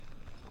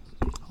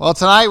Well,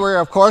 tonight we're,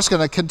 of course,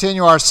 going to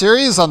continue our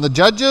series on the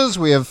Judges.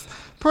 We have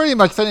pretty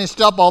much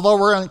finished up, although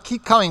we're going to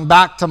keep coming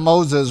back to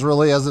Moses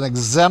really as an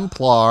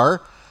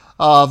exemplar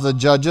of the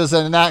Judges,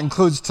 and that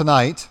includes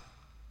tonight.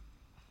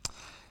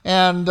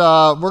 And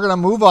we're going to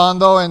move on,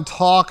 though, and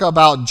talk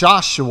about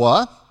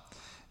Joshua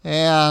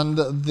and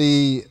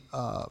the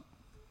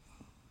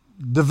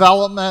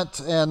development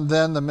and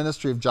then the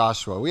ministry of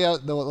Joshua. We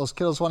have, those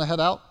kiddos want to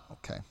head out?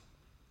 Okay.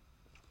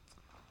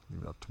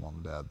 Leave it up to mom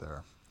and dad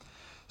there.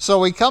 So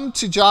we come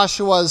to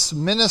Joshua's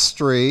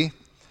ministry,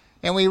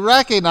 and we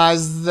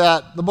recognize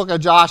that the book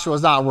of Joshua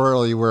is not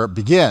really where it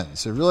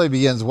begins. It really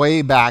begins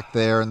way back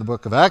there in the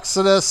book of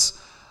Exodus,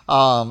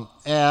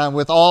 and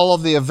with all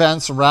of the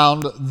events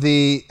around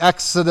the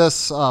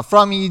Exodus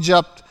from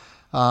Egypt.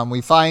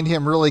 We find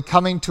him really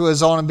coming to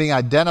his own and being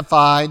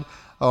identified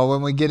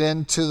when we get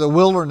into the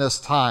wilderness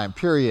time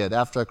period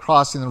after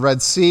crossing the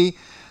Red Sea.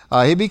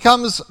 He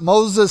becomes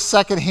Moses'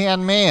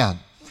 second-hand man.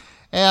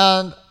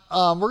 And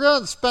we're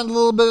going to spend a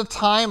little bit of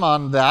time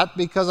on that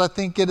because I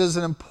think it is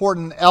an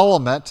important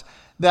element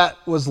that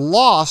was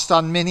lost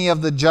on many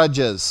of the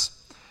judges.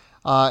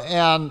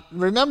 And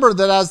remember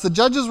that as the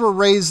judges were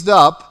raised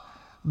up,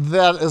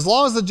 that as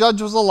long as the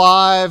judge was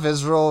alive,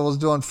 Israel was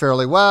doing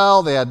fairly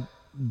well. They had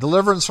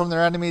deliverance from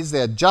their enemies. They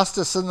had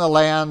justice in the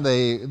land.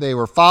 They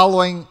were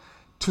following,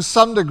 to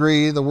some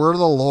degree, the word of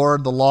the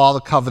Lord, the law,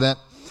 the covenant.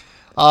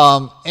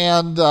 As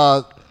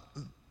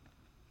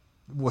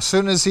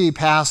soon as he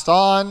passed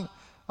on,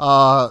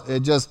 all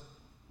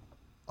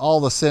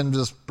the sin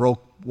just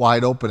broke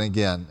wide open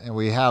again. And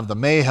we have the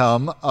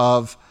mayhem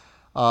of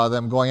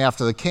them going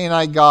after the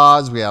Canaanite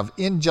gods. We have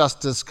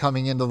injustice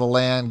coming into the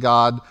land,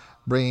 God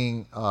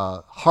bringing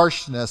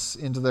harshness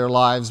into their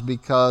lives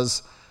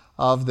because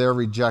of their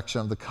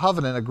rejection of the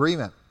covenant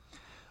agreement.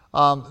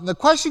 The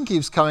question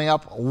keeps coming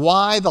up,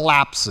 why the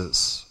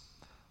lapses?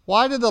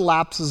 Why did the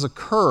lapses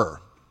occur?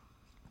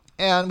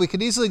 And we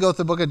could easily go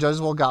through the book of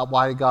Judges, well, God,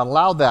 why did God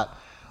allow that?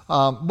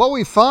 What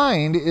we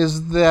find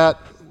is that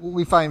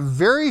we find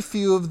very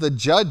few of the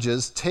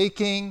judges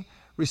taking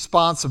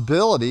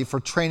responsibility for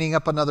training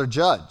up another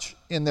judge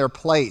in their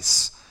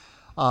place.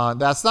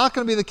 That's not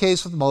going to be the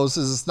case with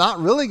Moses. It's not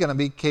really going to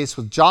be the case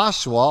with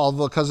Joshua,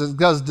 although because it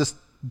does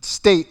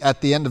state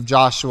at the end of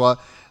Joshua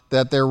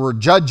that there were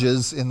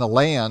judges in the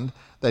land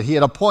that he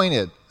had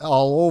appointed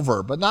all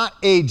over, but not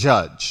a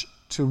judge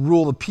to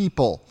rule the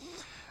people.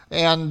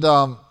 And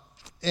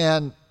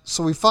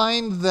so we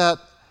find that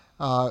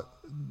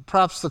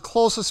perhaps the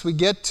closest we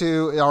get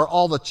to are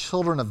all the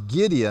children of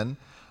Gideon.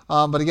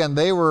 But again,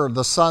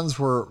 the sons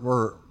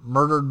were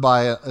murdered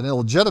by an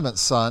illegitimate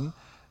son.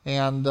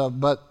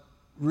 But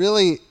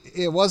really,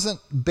 it wasn't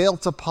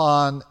built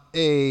upon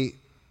a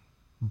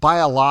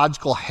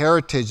biological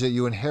heritage that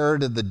you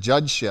inherited the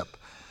judgeship.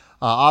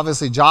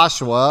 Obviously,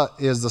 Joshua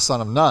is the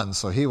son of Nun,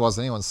 so he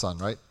wasn't anyone's son,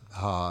 right?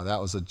 That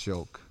was a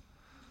joke.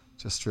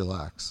 Just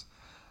relax.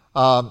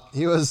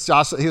 He was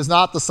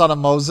not the son of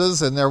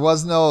Moses, and there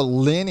was no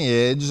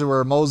lineage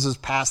where Moses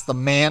passed the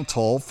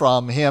mantle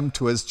from him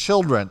to his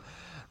children.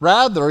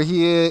 Rather,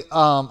 he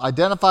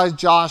identifies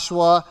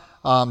Joshua.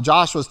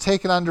 Joshua was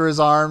taken under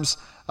his arms.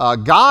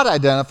 God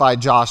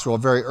identified Joshua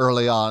very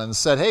early on and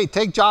said, hey,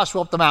 take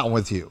Joshua up the mountain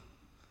with you.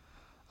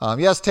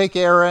 Yes, take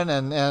Aaron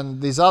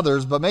and these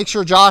others, but make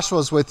sure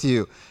Joshua's with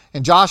you.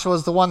 And Joshua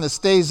is the one that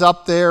stays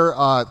up there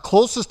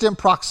closest in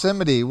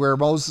proximity where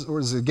Moses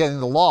was getting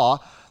the law.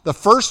 The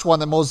first one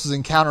that Moses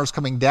encounters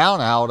coming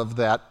down out of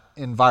that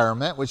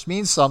environment, which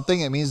means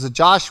something. It means that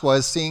Joshua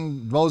is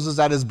seeing Moses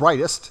at his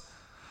brightest.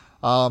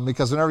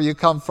 Because whenever you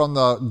come from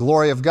the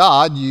glory of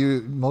God,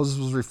 Moses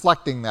was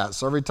reflecting that.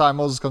 So every time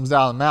Moses comes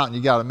down the mountain,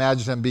 you got to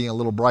imagine him being a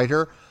little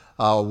brighter,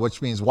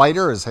 which means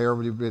whiter. His hair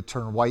would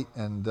turn white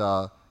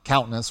and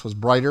countenance was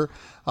brighter.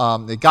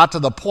 It got to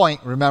the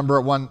point, remember,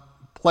 at one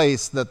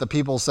place that the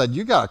people said,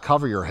 you got to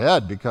cover your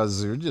head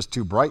because you're just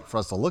too bright for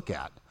us to look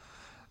at.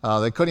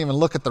 They couldn't even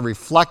look at the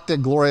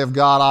reflected glory of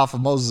God off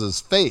of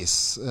Moses'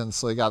 face, and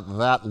so he got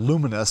that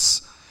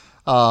luminous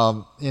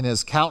in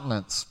his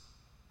countenance.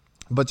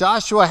 But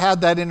Joshua had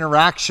that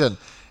interaction,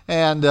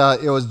 and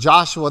it was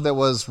Joshua that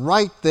was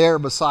right there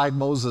beside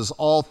Moses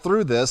all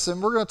through this,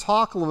 and we're going to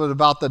talk a little bit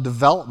about the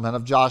development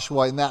of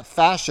Joshua in that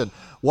fashion,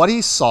 what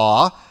he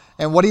saw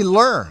and what he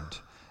learned.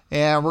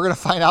 And we're going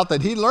to find out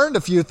that he learned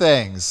a few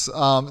things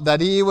that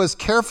he was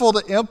careful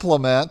to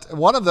implement.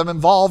 One of them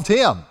involved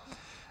him.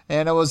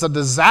 And it was a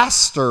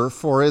disaster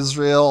for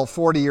Israel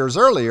 40 years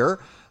earlier.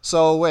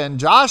 So when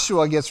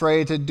Joshua gets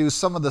ready to do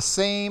some of the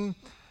same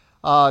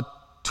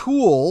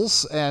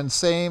tools and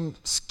same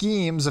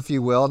schemes, if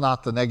you will,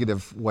 not the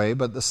negative way,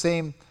 but the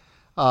same,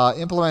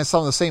 implementing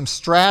some of the same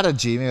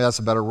strategy, maybe that's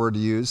a better word to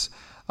use,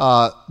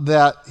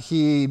 that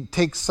he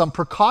takes some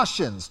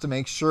precautions to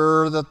make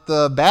sure that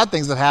the bad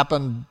things that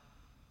happened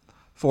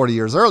 40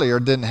 years earlier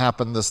didn't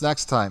happen this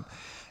next time.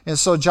 And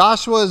so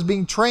Joshua is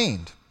being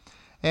trained.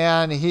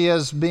 And he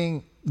is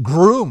being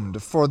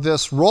groomed for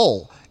this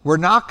role. We're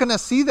not going to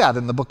see that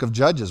in the book of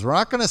Judges. We're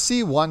not going to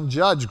see one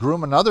judge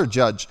groom another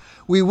judge.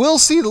 We will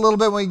see it a little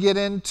bit when we get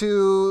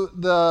into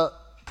the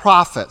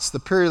prophets, the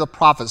period of the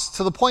prophets,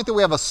 to the point that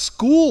we have a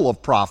school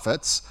of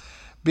prophets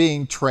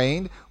being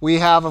trained. We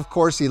have, of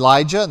course,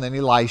 Elijah and then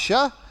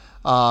Elisha,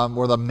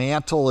 where the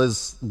mantle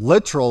is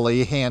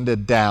literally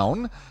handed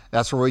down.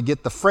 That's where we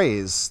get the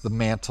phrase, the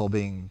mantle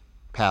being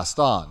passed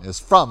on, is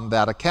from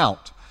that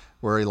account,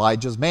 where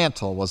Elijah's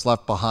mantle was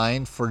left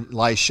behind for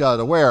Elisha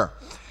to wear.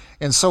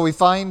 And so we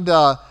find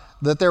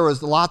that there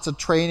was lots of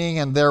training,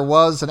 and there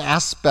was an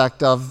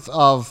aspect of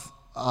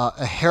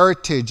a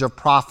heritage of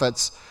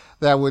prophets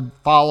that would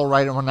follow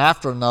right one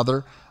after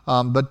another.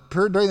 But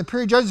during the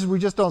period of Judges, we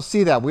just don't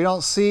see that. We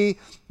don't see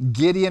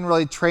Gideon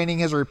really training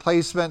his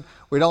replacement.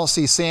 We don't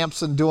see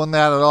Samson doing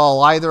that at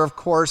all either, of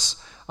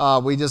course.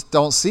 We just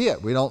don't see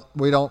it. We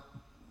don't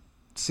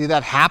see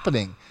that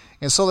happening.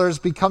 And so there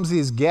becomes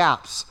these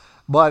gaps.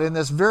 But in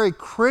this very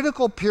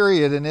critical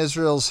period in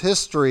Israel's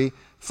history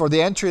for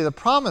the entry of the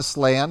Promised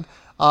Land,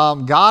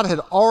 God had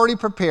already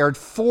prepared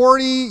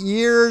 40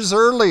 years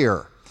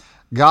earlier.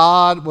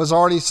 God was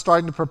already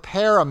starting to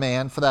prepare a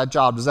man for that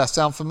job. Does that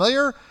sound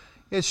familiar?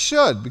 It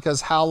should,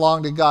 because how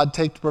long did God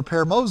take to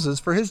prepare Moses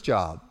for his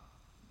job?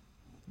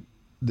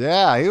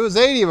 Yeah, he was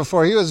 80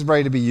 before he was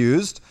ready to be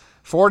used.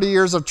 40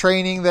 years of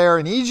training there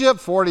in Egypt,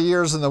 40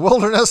 years in the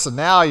wilderness, and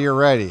now you're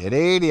ready. At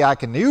 80, I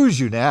can use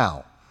you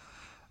now.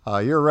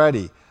 You're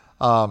ready.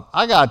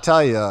 I got to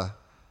tell you,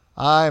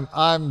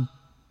 I'm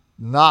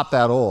not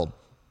that old.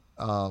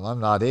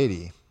 I'm not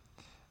 80.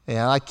 And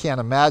I can't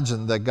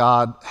imagine that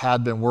God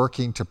had been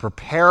working to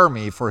prepare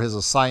me for his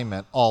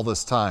assignment all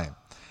this time.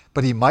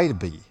 But he might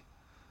be.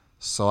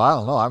 So I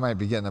don't know. I might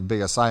be getting a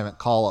big assignment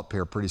call up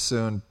here pretty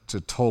soon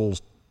to total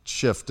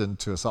shift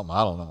into something.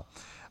 I don't know.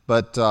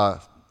 But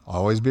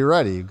always be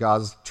ready.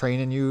 God's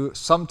training you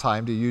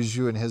sometime to use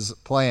you in his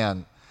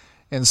plan.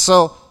 And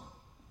so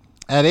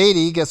at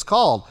 80, he gets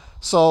called.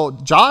 So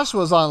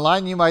Joshua's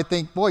online. You might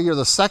think, boy, you're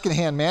the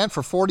second-hand man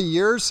for 40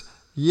 years.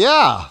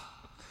 Yeah,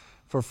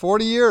 for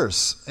 40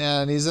 years.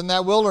 And he's in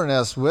that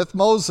wilderness with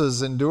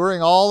Moses,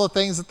 enduring all the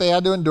things that they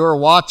had to endure,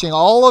 watching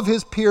all of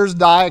his peers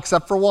die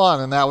except for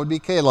one, and that would be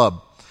Caleb.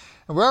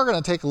 And we are going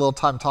to take a little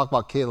time to talk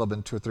about Caleb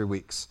in 2 or 3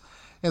 weeks.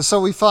 And so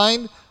we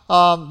find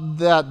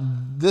that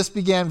this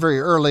began very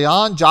early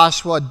on.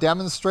 Joshua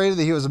demonstrated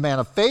that he was a man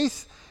of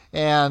faith,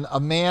 and a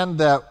man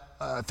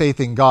that faith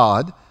in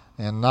God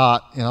and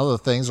not in other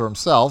things or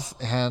himself.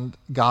 And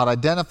God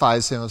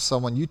identifies him as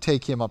someone, you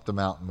take him up the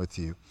mountain with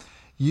you.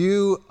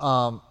 You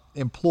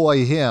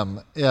employ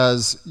him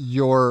as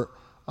your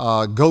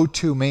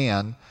go-to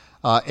man.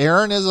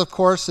 Aaron is, of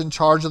course, in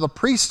charge of the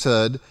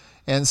priesthood,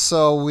 and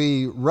so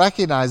we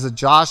recognize that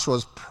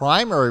Joshua's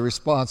primary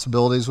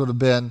responsibilities would have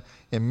been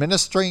in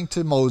ministering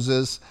to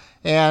Moses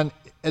and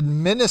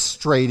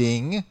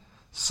administrating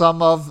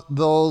some of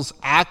those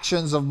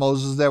actions of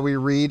Moses that we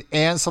read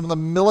and some of the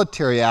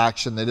military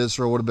action that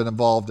Israel would have been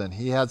involved in.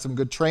 He had some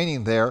good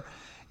training there,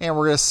 and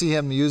we're going to see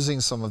him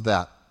using some of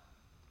that.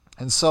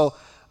 And so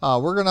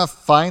we're going to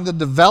find the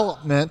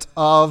development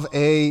of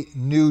a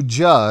new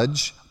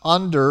judge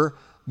under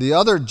the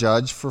other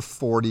judge for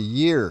 40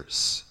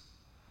 years.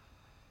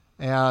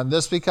 And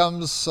this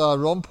becomes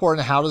real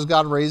important. How does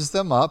God raise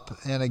them up?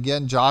 And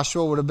again,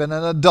 Joshua would have been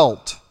an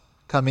adult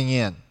coming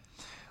in,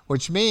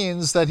 which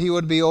means that he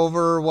would be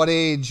over what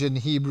age in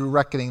Hebrew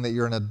reckoning that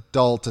you're an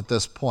adult at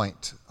this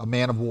point? A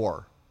man of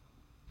war.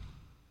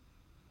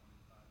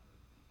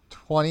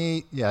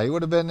 20, yeah, he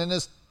would have been in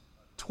his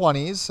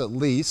 20s at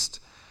least.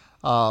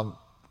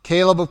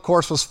 Caleb, of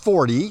course, was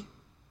 40.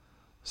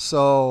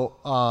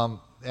 So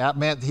that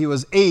meant he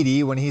was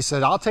 80 when he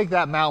said, I'll take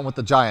that mountain with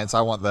the giants. I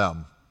want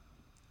them.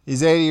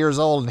 He's 80 years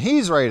old, and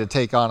he's ready to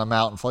take on a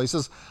mountain full. He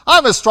says,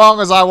 I'm as strong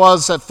as I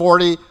was at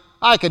 40.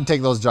 I can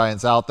take those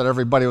giants out that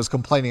everybody was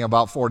complaining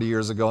about 40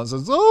 years ago and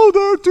says, oh,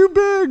 they're too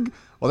big.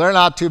 Well, they're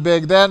not too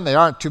big then. They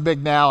aren't too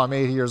big now. I'm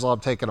 80 years old.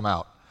 I'm taking them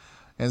out.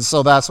 And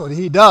so that's what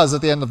he does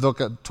at the end of the book,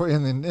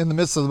 in the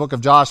midst of the book of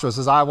Joshua.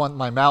 Says, I want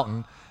my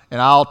mountain,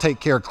 and I'll take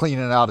care of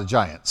cleaning it out of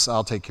giants.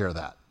 I'll take care of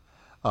that.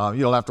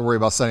 You don't have to worry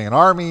about sending an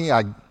army.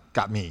 I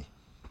got me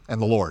and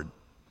the Lord.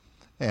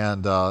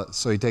 And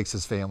so he takes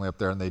his family up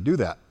there, and they do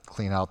that,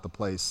 clean out the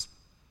place,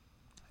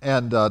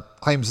 and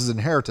claims his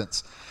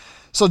inheritance.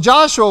 So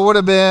Joshua would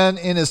have been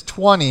in his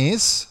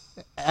 20s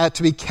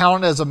to be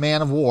counted as a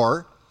man of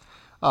war,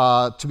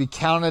 to be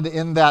counted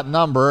in that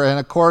number. And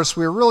of course,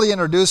 we're really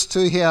introduced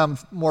to him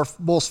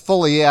most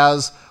fully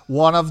as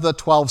one of the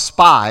 12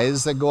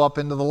 spies that go up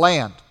into the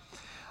land.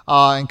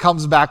 And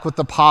comes back with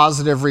the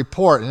positive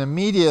report. And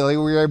immediately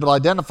we were able to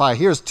identify,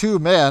 here's 2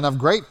 men of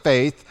great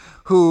faith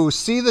who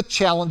see the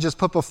challenges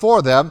put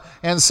before them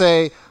and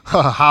say,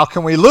 how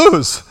can we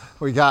lose?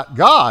 We got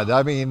God.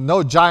 I mean,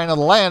 no giant of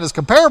the land is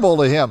comparable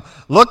to him.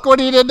 Look what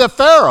he did to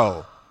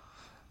Pharaoh.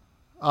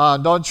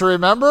 Don't you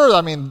remember?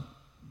 I mean,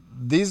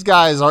 these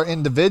guys are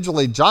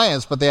individually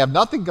giants, but they have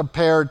nothing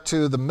compared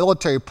to the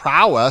military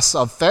prowess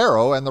of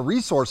Pharaoh and the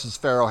resources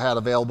Pharaoh had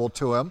available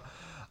to him,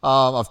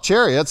 of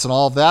chariots and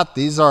all of that.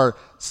 These are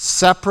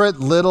separate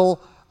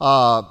little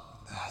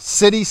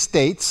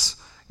city-states,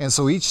 And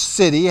so each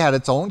city had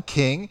its own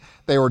king.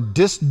 They were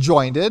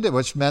disjointed,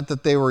 which meant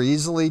that they were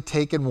easily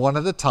taken one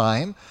at a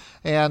time.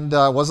 And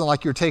it wasn't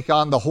like you're taking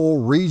on the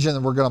whole region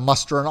and we're going to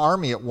muster an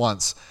army at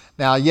once.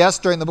 Now, yes,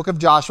 during the book of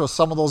Joshua,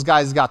 some of those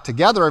guys got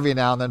together every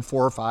now and then,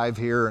 4 or 5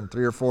 here and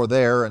 3 or 4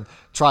 there, and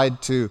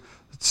tried to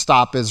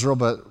stop Israel,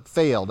 but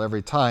failed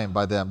every time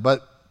by them.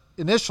 But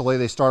initially,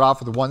 they start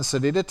off with one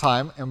city at a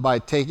time, and by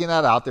taking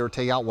that out, they were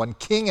taking out one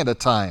king at a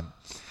time.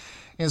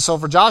 And so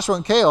for Joshua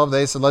and Caleb,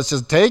 they said, let's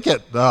just take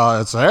it.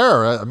 It's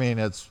there. I mean,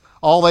 it's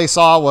all they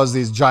saw was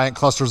these giant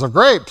clusters of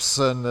grapes,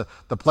 and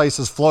the place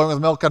is flowing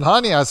with milk and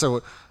honey. I said,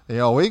 you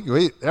know,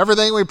 we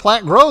everything we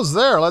plant grows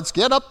there. Let's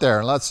get up there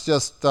and let's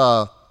just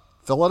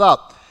fill it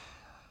up.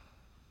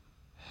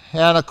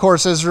 And of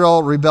course,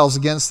 Israel rebels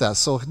against that.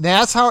 So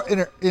that's how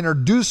it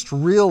introduced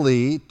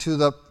really to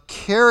the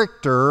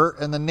character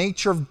and the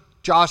nature of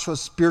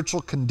Joshua's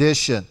spiritual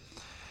condition,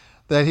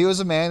 that he was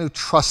a man who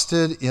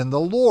trusted in the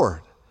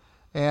Lord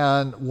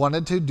and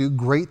wanted to do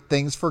great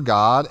things for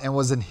God and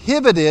was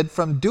inhibited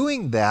from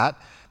doing that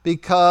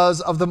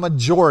because of the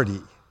majority.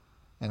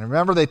 And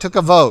remember, they took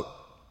a vote.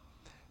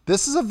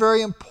 This is a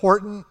very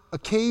important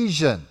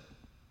occasion.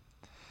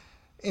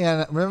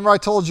 And remember, I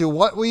told you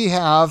what we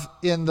have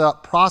in the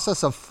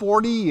process of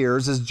 40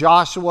 years is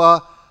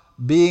Joshua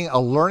being a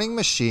learning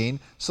machine,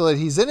 so that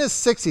he's in his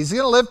 60s. He's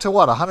going to live to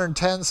what,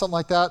 110, something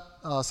like that,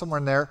 somewhere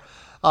in there.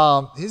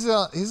 He's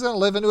going to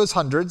live into his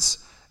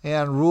hundreds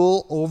and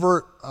rule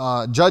over,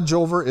 judge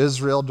over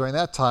Israel during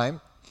that time.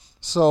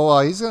 So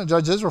he's going to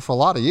judge Israel for a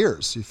lot of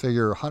years. You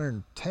figure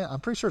 110, I'm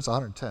pretty sure it's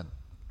 110.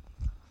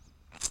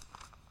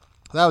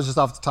 That was just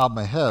off the top of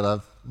my head. I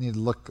need to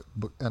look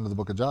into the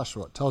book of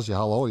Joshua. It tells you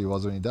how old he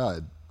was when he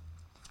died.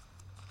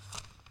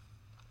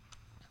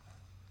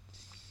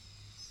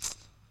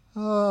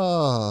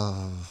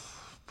 Yeah,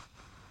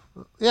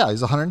 he's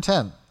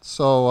 110.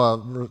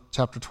 So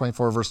chapter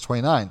 24, verse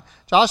 29.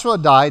 Joshua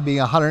died being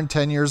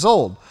 110 years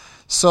old.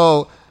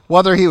 So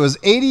whether he was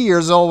 80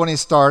 years old when he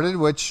started,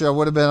 which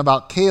would have been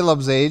about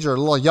Caleb's age or a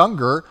little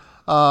younger,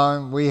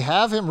 we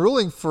have him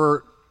ruling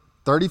for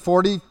 30,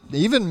 40,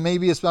 even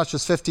maybe as much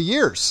as 50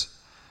 years.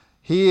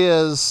 He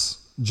is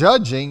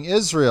judging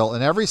Israel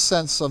in every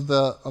sense of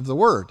the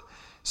word.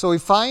 So we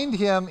find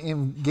him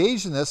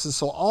engaged in this, and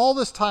so all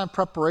this time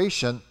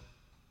preparation,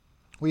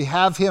 we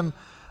have him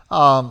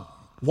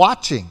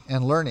watching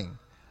and learning.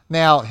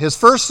 Now, his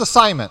first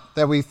assignment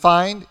that we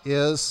find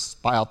is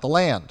spy out the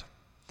land.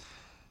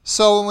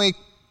 So when we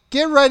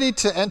get ready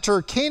to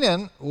enter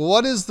Canaan,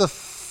 what is the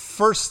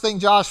first thing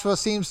Joshua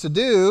seems to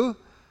do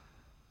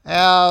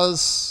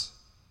as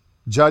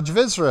judge of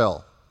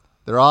Israel?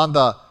 They're on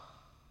the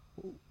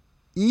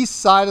east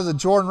side of the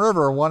Jordan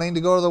River, wanting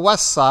to go to the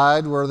west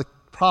side where the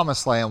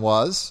promised land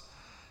was.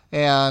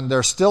 And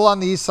they're still on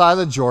the east side of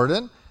the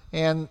Jordan.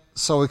 And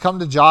so we come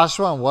to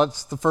Joshua, and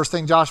what's the first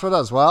thing Joshua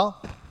does?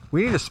 Well,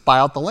 we need to spy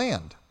out the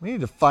land. We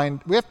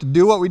have to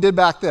do what we did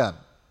back then.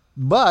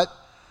 But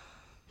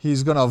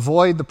he's going to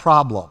avoid the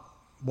problem.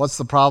 What's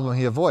the problem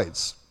he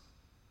avoids?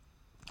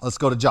 Let's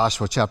go to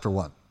Joshua chapter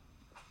 1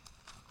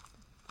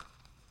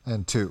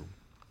 and 2.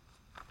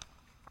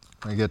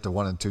 We get to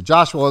 1 and 2.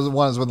 Joshua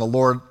 1 is when the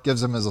Lord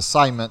gives him his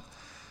assignment,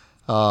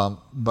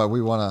 but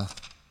we want to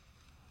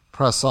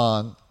press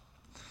on.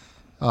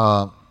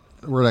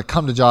 We're going to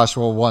come to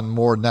Joshua 1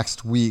 more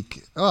next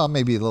week. Well,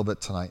 maybe a little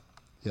bit tonight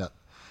yet.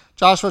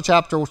 Joshua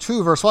chapter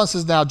 2, verse 1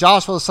 says, Now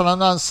Joshua the son of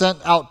Nun sent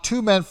out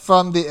 2 men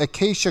from the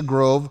acacia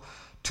grove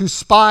to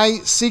spy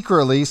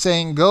secretly,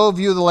 saying, Go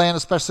view the land,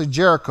 especially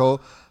Jericho.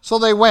 So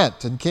they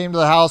went and came to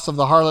the house of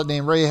the harlot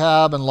named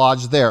Rahab and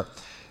lodged there.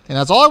 And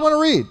that's all I want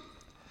to read.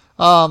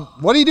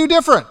 What did he do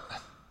different?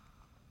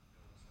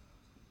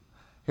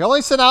 He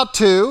only sent out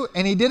 2,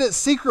 and he did it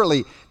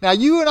secretly. Now,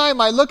 you and I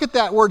might look at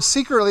that word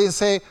secretly and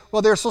say,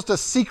 well, they're supposed to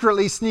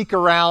secretly sneak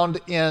around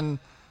in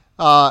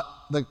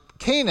the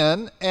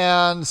Canaan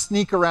and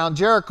sneak around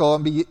Jericho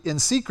and be in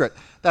secret.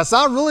 That's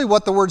not really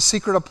what the word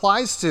secret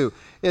applies to.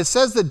 It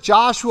says that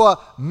Joshua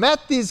met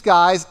these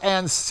guys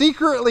and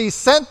secretly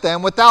sent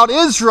them without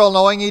Israel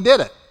knowing he did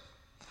it.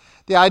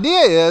 The idea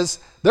is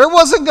there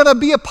wasn't going to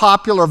be a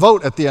popular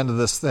vote at the end of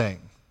this thing.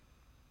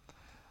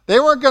 They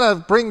weren't going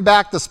to bring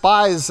back the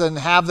spies and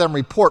have them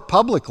report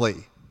publicly.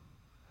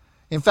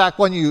 In fact,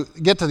 when you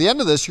get to the end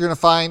of this, you're going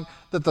to find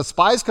that the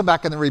spies come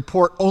back and they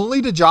report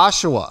only to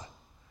Joshua.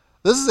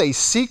 This is a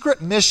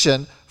secret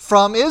mission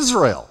from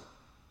Israel.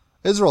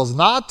 Israel's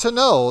not to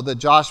know that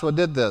Joshua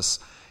did this.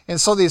 And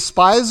so these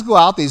spies go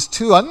out, these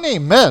 2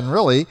 unnamed men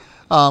really,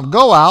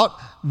 go out.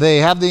 They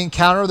have the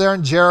encounter there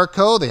in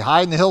Jericho. They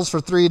hide in the hills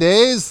for 3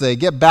 days. They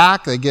get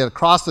back. They get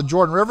across the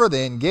Jordan River.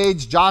 They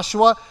engage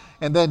Joshua.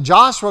 And then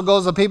Joshua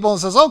goes to people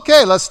and says,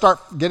 okay, let's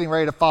start getting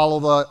ready to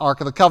follow the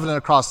Ark of the Covenant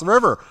across the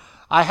river.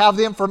 I have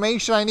the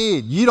information I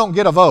need. You don't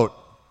get a vote.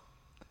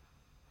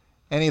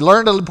 And he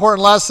learned an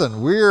important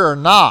lesson. We're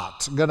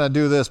not going to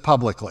do this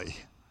publicly.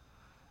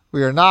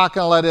 We are not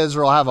going to let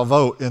Israel have a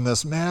vote in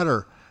this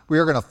matter. We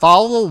are going to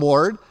follow the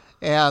Lord,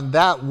 and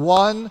that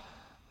one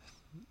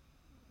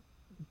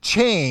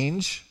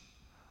change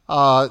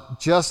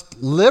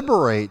just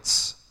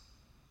liberates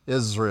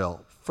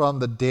Israel from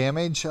the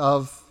damage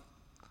of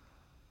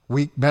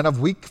men of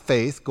weak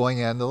faith going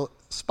in to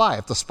spy.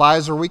 If the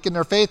spies were weak in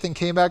their faith and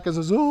came back and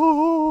says,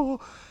 oh,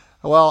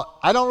 well,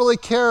 I don't really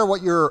care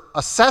what your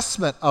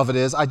assessment of it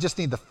is. I just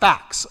need the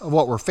facts of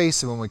what we're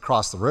facing when we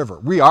cross the river.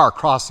 We are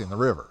crossing the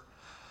river.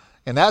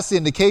 And that's the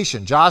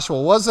indication.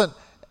 Joshua wasn't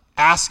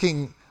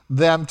asking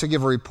them to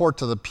give a report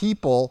to the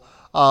people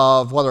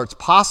of whether it's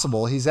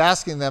possible. He's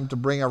asking them to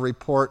bring a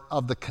report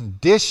of the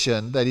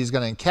condition that he's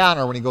going to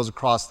encounter when he goes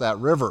across that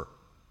river.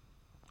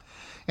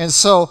 And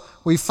so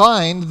we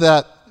find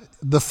that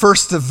the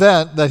first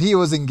event that he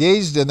was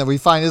engaged in, that we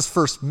find his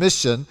first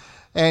mission,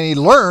 and he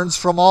learns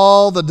from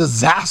all the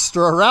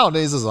disaster around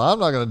it. He says, I'm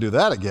not going to do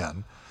that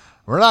again.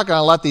 We're not going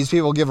to let these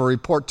people give a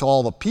report to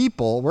all the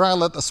people. We're not going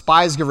to let the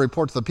spies give a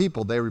report to the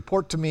people. They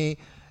report to me,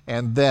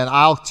 and then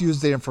I'll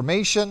use the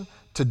information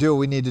to do what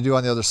we need to do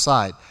on the other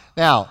side.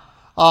 Now,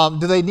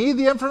 do they need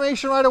the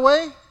information right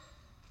away?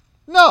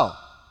 No.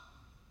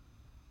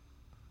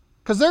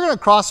 Because they're going to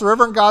cross the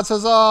river, and God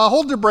says,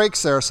 hold your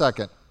brakes there a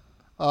second.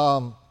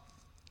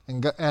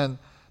 And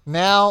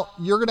now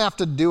you're going to have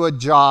to do a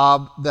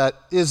job that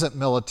isn't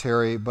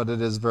military, but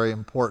it is very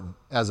important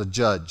as a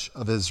judge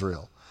of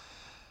Israel.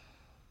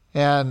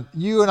 And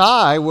you and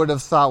I would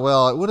have thought,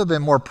 well, it would have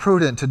been more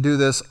prudent to do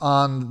this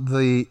on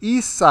the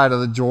east side of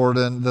the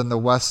Jordan than the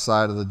west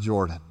side of the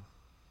Jordan.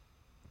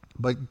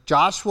 But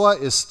Joshua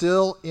is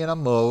still in a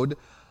mode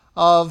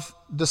of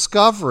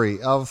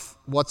discovery of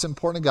what's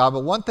important to God.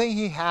 But one thing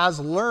he has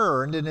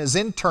learned in his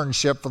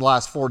internship for the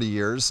last 40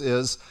 years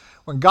is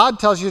when God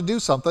tells you to do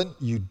something,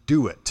 you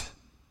do it.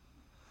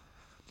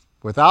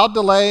 Without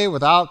delay,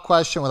 without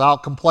question,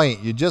 without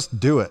complaint. You just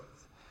do it.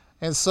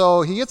 And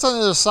so he gets on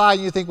the other side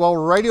and you think, well,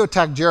 we're ready to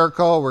attack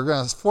Jericho. We're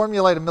going to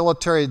formulate a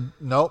military.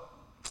 Nope.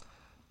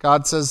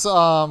 God says,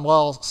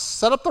 well,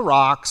 set up the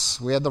rocks.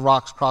 We had the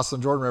rocks cross the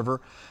Jordan River.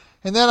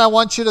 And then I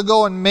want you to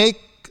go and make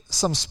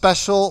some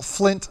special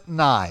flint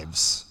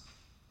knives.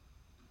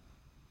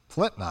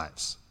 Flint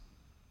knives.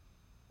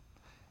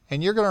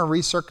 And you're going to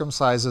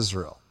recircumcise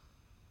Israel.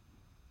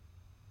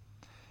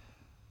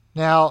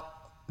 Now,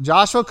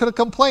 Joshua could have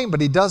complained,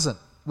 but he doesn't.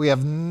 We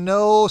have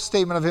no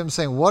statement of him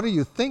saying, what are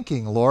you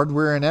thinking, Lord?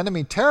 We're in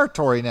enemy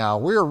territory now.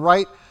 We're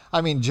right.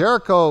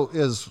 Jericho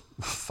is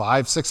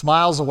 5-6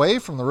 miles away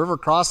from the river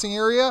crossing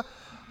area.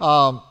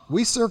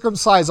 We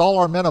circumcise all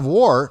our men of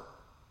war.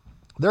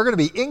 They're going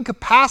to be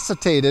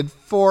incapacitated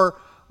for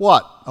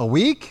what? A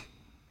week?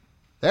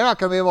 They're not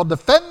going to be able to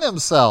defend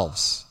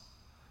themselves.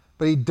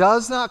 But he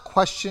does not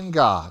question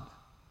God.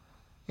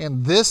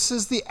 And this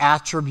is the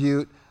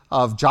attribute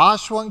of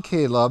Joshua and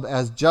Caleb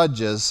as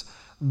judges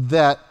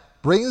that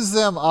brings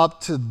them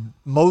up to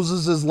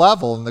Moses'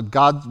 level. And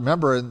God,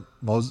 remember in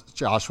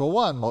Joshua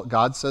 1,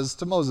 God says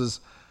to Moses,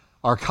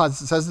 or God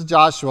says to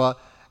Joshua,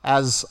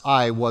 as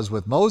I was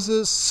with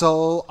Moses,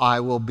 so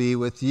I will be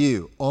with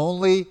you.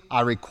 Only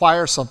I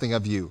require something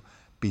of you.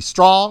 Be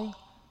strong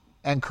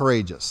and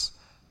courageous.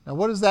 Now,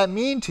 what does that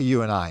mean to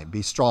you and I,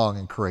 be strong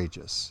and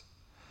courageous?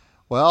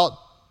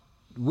 Well,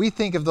 we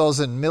think of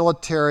those in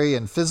military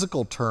and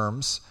physical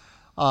terms.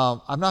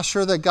 I'm not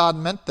sure that God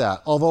meant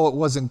that, although it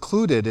was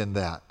included in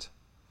that.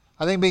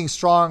 I think being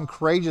strong and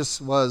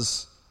courageous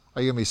was,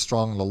 are you going to be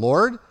strong in the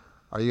Lord?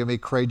 Are you going to be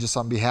courageous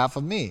on behalf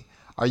of me?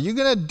 Are you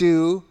going to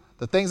do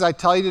the things I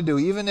tell you to do,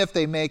 even if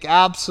they make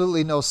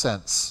absolutely no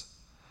sense?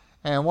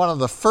 And one of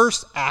the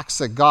first acts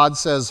that God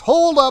says,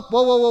 hold up,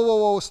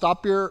 whoa,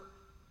 stop your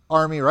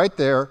army right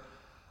there.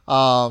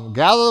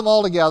 Gather them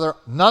all together.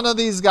 None of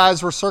these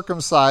guys were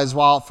circumcised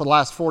for the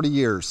last 40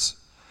 years.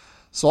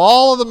 So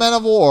all of the men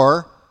of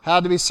war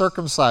had to be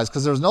circumcised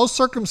because there was no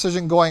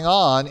circumcision going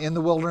on in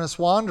the wilderness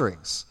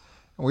wanderings.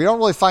 And we don't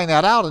really find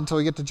that out until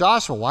we get to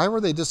Joshua. Why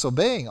were they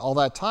disobeying all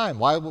that time?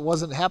 Why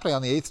wasn't it happening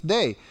on the 8th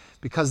day?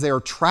 Because they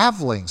were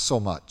traveling so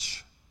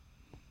much.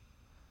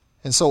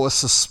 And so it was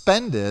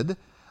suspended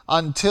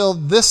until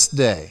this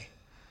day.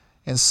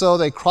 And so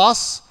they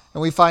cross,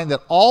 and we find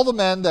that all the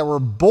men that were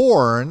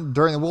born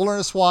during the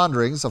wilderness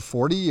wanderings of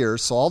 40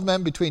 years, so all the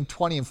men between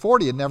 20 and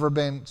 40 had never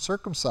been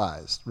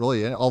circumcised.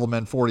 Really, all the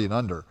men 40 and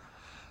under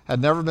had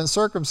never been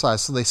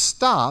circumcised. So they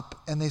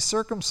stop and they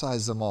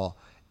circumcise them all,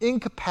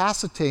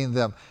 incapacitating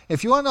them.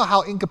 If you want to know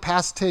how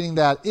incapacitating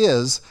that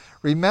is,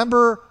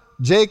 remember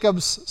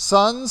Jacob's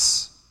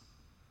sons?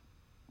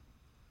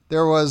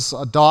 There was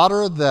a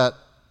daughter that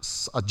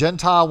a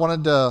Gentile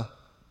wanted to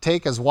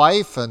take as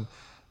wife, and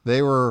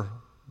they were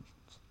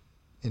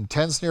in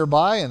tents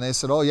nearby, and they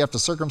said, oh, you have to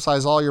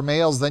circumcise all your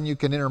males, then you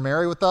can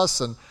intermarry with us.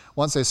 And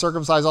once they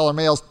circumcised all their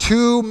males,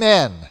 two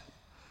men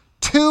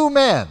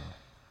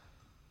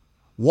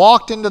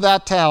walked into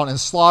that town and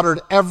slaughtered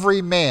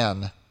every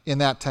man in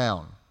that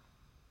town.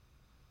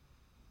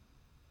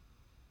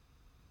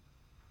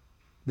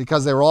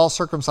 Because they were all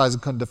circumcised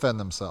and couldn't defend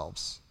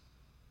themselves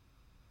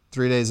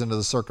 3 days into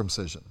the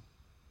circumcision.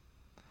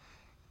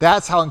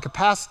 That's how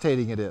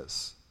incapacitating it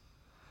is.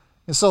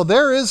 And so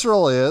there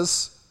Israel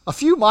is, a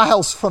few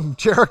miles from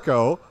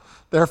Jericho,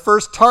 their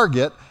first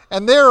target,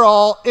 and they're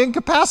all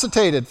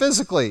incapacitated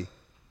physically.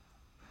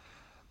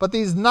 But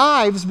these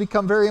knives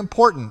become very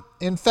important.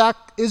 In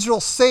fact,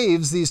 Israel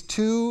saves these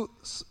two,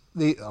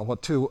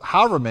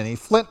 however many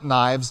flint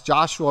knives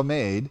Joshua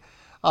made.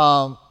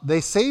 They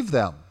save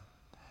them.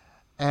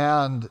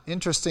 And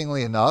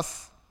interestingly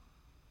enough,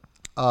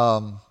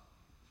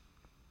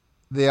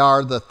 they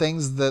are the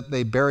things that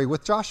they bury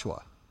with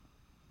Joshua.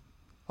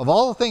 Of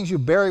all the things you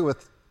bury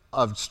with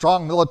a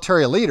strong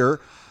military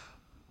leader,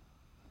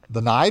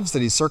 the knives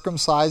that he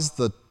circumcised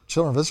the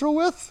children of Israel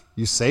with,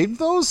 you saved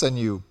those and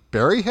you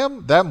bury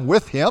them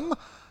with him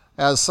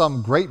as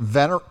some great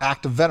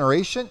act of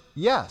veneration?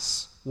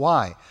 Yes.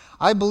 Why?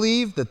 I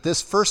believe that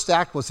this first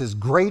act was his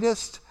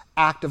greatest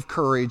act of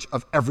courage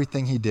of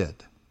everything he did.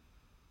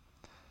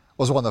 It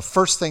was one of the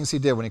first things he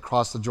did when he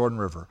crossed the Jordan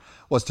River,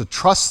 was to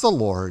trust the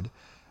Lord.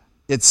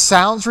 It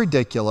sounds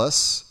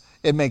ridiculous.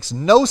 It makes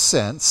no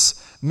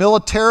sense.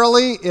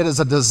 Militarily, it is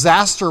a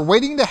disaster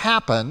waiting to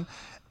happen,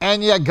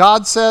 and yet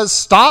God says,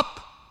 stop.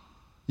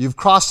 You've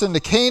crossed into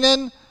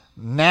Canaan.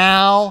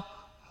 Now,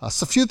 a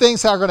few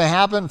things are going to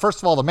happen. First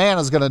of all, the man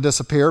is going to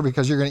disappear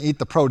because you're going to eat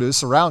the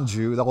produce around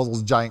you, all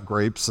those giant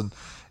grapes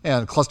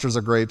and clusters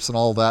of grapes and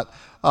all that.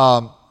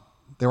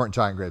 They weren't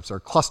giant grapes. They're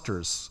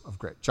clusters of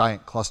grapes,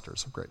 giant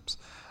clusters of grapes.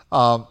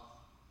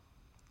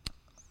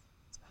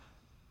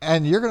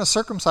 And you're going to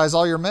circumcise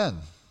all your men.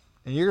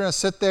 And you're going to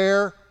sit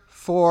there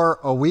for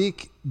a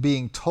week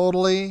being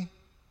totally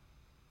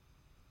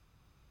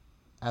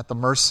at the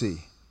mercy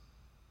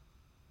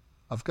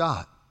of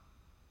God.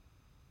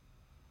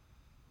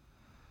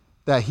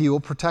 That he will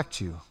protect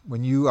you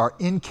when you are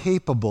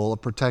incapable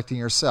of protecting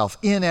yourself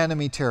in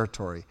enemy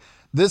territory.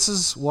 This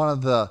is one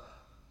of the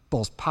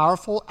most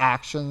powerful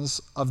actions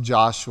of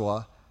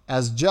Joshua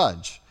as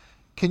judge.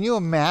 Can you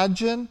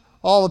imagine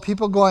all the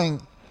people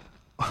going,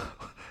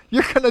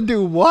 you're going to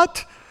do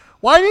what?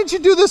 Why didn't you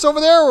do this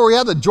over there where we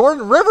have the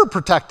Jordan River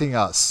protecting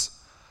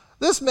us?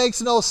 This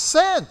makes no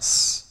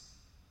sense.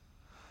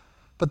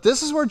 But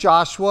this is where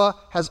Joshua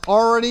has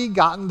already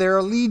gotten their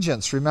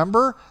allegiance.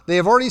 Remember? They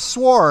have already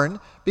sworn,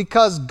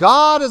 because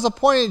God has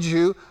appointed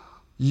you,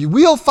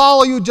 we'll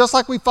follow you just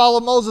like we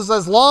follow Moses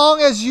as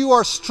long as you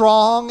are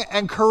strong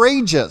and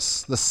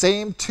courageous. The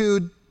same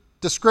two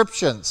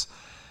descriptions.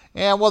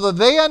 And whether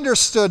they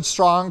understood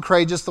strong and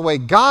courageous the way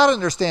God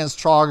understands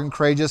strong and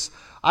courageous,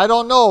 I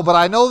don't know, but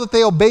I know that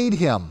they obeyed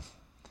him.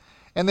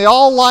 And they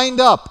all lined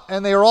up,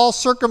 and they were all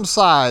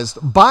circumcised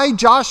by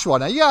Joshua.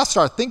 Now you got to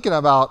start thinking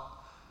about,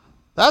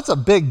 that's a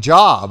big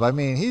job. I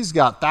mean, he's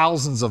got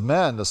thousands of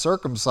men to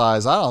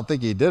circumcise. I don't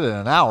think he did it in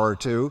an hour or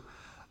two.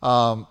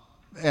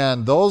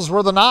 And those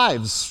were the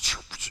knives,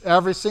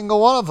 every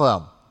single one of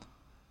them.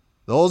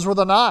 Those were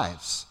the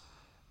knives.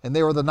 And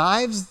they were the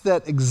knives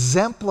that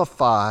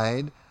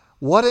exemplified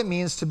what it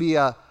means to be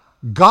a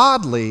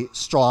godly,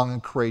 strong,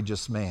 and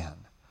courageous man.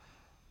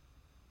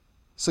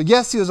 So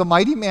yes, he was a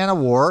mighty man of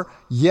war.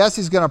 Yes,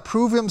 he's going to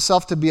prove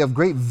himself to be of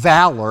great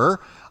valor.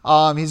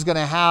 He's going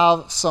to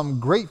have some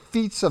great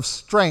feats of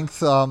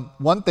strength.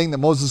 One thing that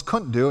Moses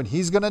couldn't do, and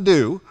he's going to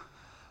do,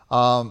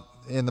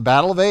 in the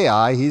Battle of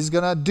Ai, he's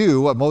going to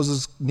do what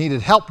Moses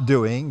needed help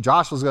doing,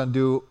 Joshua's going to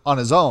do on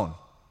his own.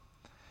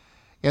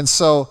 And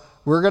so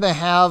we're going to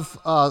have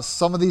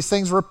some of these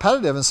things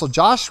repetitive. And so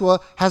Joshua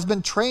has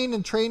been trained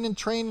and trained and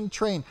trained and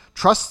trained.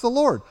 Trust the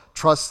Lord.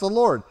 Trust the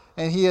Lord.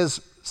 And he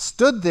has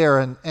stood there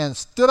and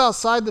stood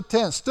outside the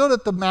tent, stood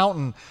at the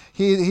mountain.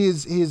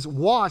 He's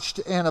watched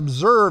and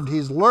observed.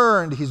 He's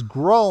learned. He's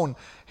grown.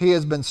 He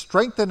has been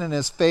strengthened in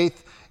his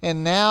faith.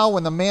 And now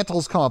when the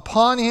mantles come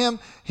upon him,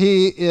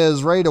 he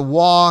is ready to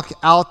walk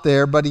out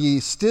there. But he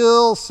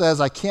still says,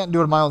 I can't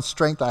do it in my own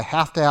strength. I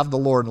have to have the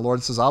Lord. And the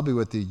Lord says, I'll be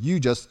with you. You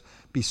just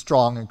be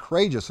strong and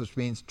courageous, which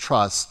means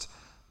trust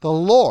the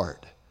Lord.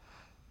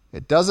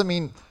 It doesn't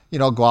mean,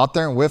 go out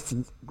there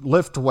and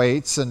lift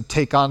weights and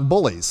take on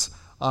bullies.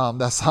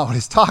 That's not what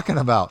he's talking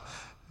about.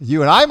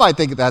 You and I might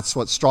think that's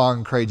what strong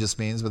and courageous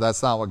means, but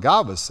that's not what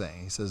God was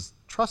saying. He says,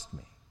 trust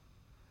me.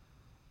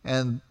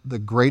 And the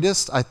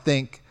greatest, I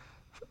think,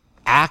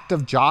 act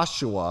of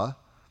Joshua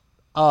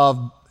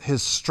of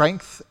his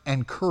strength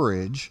and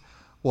courage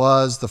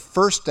was the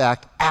first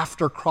act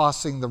after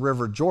crossing the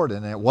river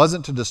Jordan. And it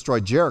wasn't to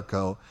destroy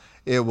Jericho.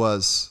 It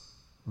was,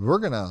 we're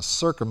going to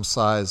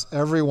circumcise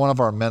every one of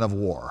our men of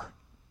war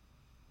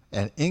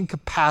and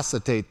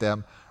incapacitate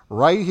them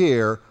right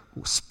here,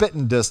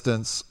 spitting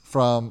distance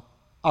from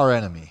our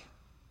enemy.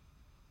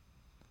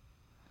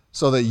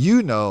 So that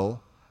you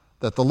know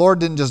that the Lord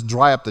didn't just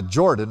dry up the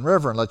Jordan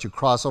River and let you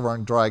cross over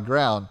on dry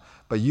ground,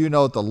 but you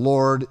know that the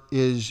Lord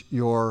is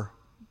your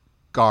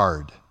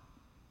guard.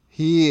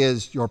 He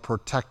is your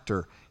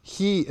protector.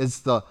 He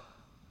is the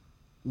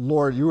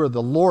Lord. You are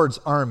the Lord's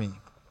army.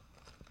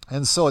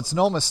 And so it's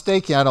no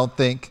mistake, I don't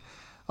think,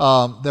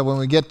 that when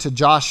we get to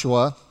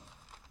Joshua,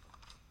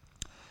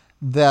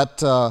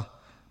 that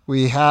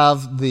we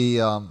have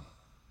the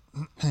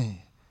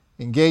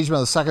engagement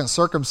of the second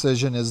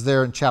circumcision is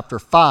there in chapter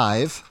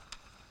 5.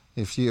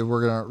 We're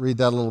going to read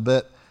that a little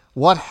bit.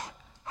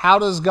 How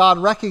does God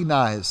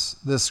recognize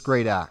this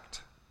great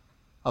act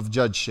of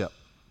judgeship?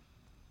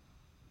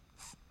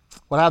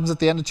 What happens at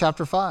the end of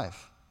chapter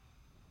 5?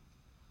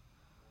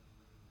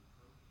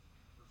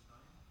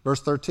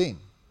 Verse 13.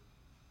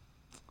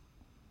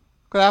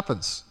 What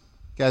happens?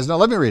 You guys know,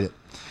 let me read it.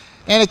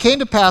 And it came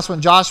to pass when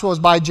Joshua was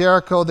by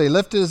Jericho, they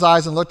lifted his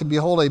eyes and looked, and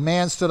behold, a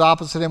man stood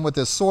opposite him with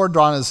his sword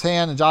drawn in his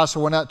hand. And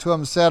Joshua went up to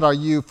him and said, Are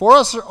you for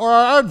us or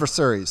our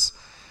adversaries?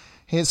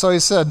 So he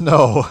said,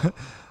 No,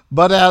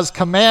 but as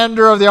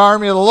commander of the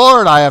army of the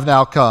Lord I have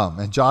now come.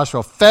 And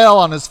Joshua fell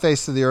on his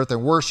face to the earth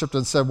and worshipped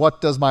and said,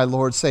 What does my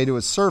Lord say to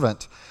his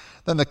servant?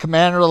 Then the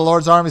commander of the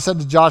Lord's army said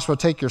to Joshua,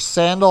 Take your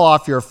sandal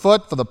off your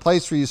foot, for the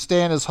place where you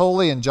stand is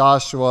holy. And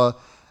Joshua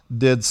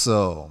did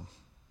so.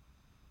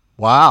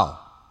 Wow.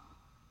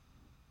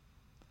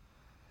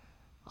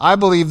 I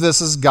believe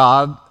this is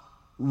God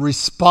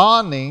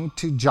responding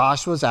to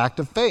Joshua's act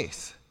of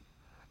faith.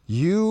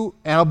 And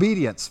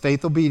obedience,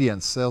 faith,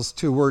 obedience. Those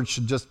two words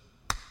should just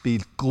be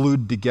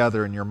glued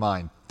together in your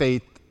mind.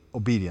 Faith,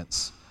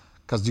 obedience.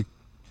 Because you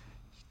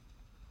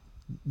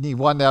need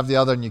one to have the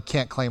other, and you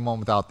can't claim one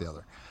without the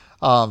other.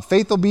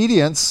 Faith,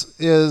 obedience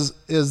is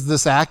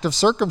this act of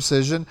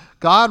circumcision.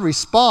 God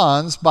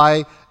responds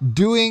by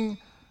doing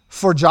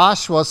for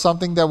Joshua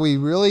something that we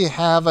really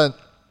haven't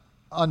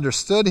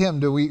understood him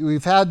to.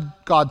 We've had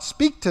God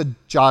speak to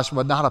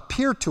Joshua, not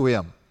appear to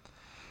him.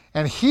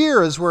 And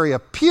here is where he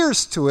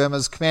appears to him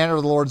as commander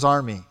of the Lord's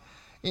army.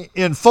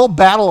 In full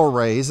battle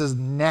array, he says,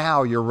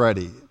 now you're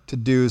ready to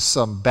do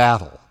some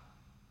battle.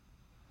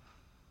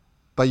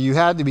 But you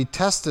had to be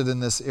tested in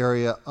this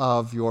area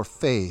of your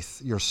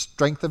faith, your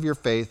strength of your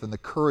faith and the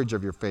courage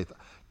of your faith.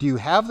 Do you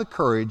have the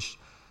courage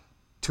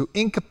to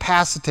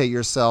incapacitate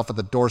yourself at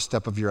the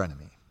doorstep of your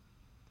enemy,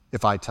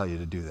 if I tell you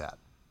to do that?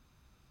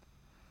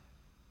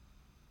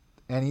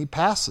 And he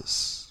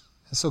passes.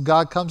 And so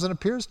God comes and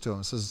appears to him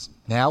and says,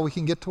 now we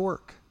can get to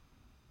work.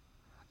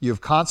 You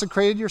have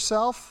consecrated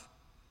yourself.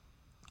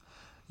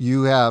 They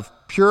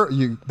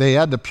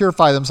had to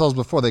purify themselves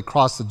before they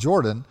crossed the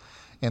Jordan.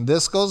 And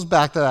this goes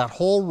back to that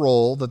whole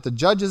role that the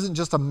judge isn't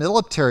just a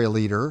military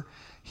leader.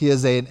 He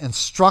is an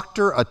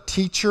instructor, a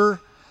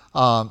teacher.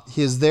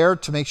 He is there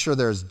to make sure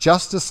there's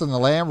justice in the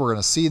land. We're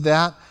going to see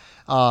that.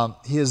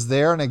 He is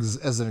there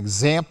as an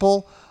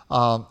example.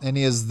 And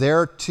he is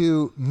there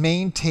to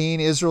maintain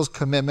Israel's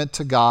commitment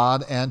to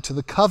God and to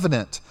the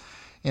covenant.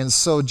 And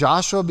so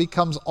Joshua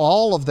becomes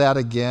all of that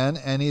again,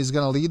 and he's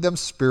going to lead them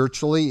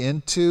spiritually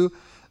into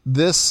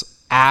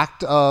this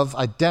act of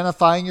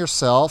identifying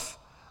yourself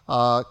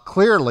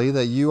clearly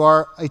that you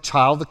are a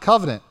child of the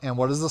covenant. And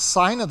what is the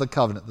sign of the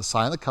covenant? The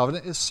sign of the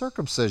covenant is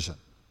circumcision.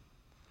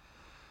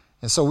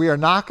 And so we are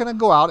not going to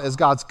go out as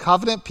God's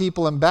covenant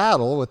people in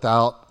battle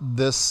without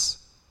this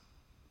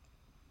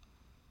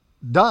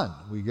done.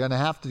 We're going to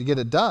have to get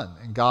it done.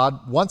 And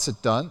God wants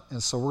it done,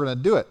 and so we're going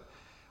to do it.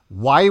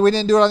 Why we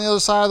didn't do it on the other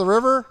side of the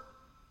river?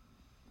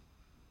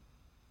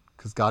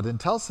 Because God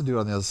didn't tell us to do it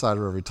on the other side of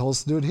the river. He told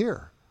us to do it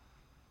here.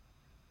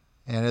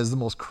 And it is the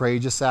most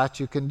courageous act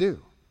you can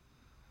do.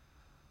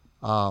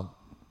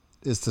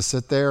 Is to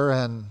sit there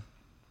and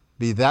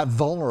be that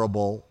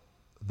vulnerable,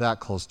 that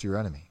close to your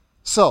enemy.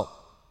 So,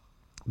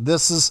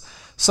 this is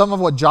some of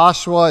what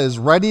Joshua is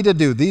ready to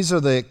do. These are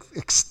the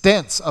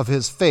extents of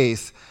his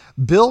faith,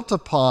 built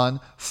upon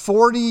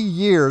 40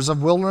 years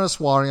of wilderness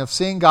wandering, of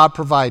seeing God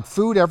provide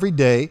food every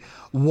day,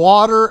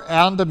 water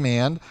on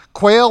demand,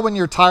 quail when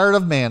you're tired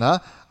of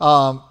manna,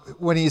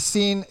 when he's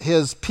seen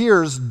his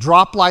peers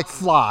drop like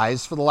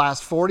flies for the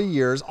last 40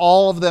 years,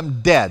 all of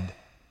them dead.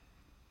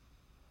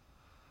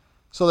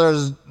 So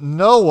there's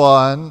no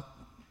one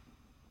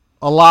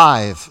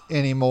alive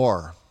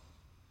anymore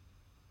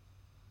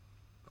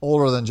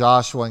older than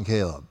Joshua and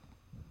Caleb.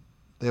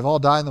 They've all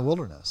died in the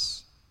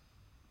wilderness.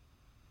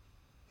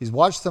 He's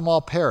watched them all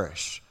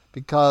perish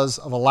because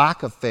of a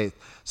lack of faith.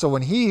 So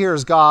when he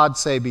hears God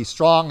say, be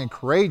strong and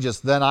courageous,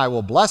 then I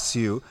will bless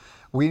you,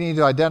 we need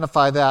to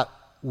identify that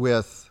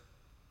with,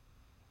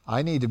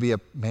 I need to be a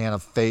man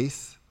of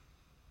faith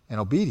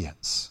and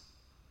obedience,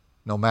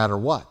 no matter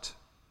what.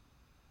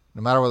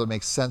 No matter whether it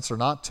makes sense or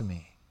not to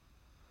me.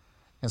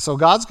 And so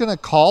God's going to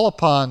call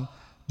upon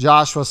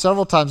Joshua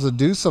several times to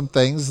do some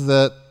things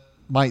that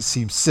might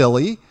seem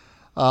silly,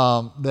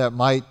 that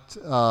might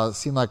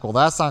seem like, well,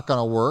 that's not going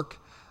to work.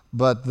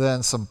 But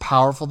then some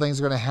powerful things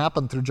are going to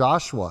happen through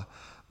Joshua.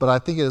 But I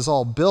think it is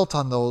all built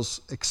on those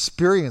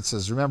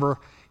experiences. Remember,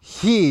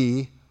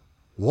 he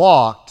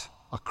walked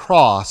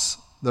across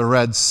the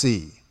Red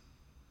Sea.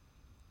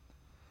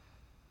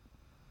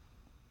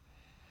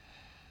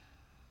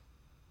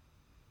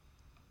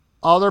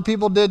 Other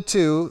people did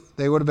too.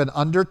 They would have been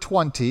under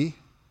 20,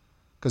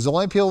 because the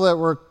only people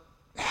that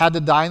had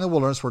to die in the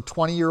wilderness were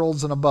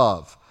 20-year-olds and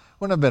above.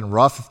 Wouldn't it have been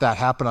rough if that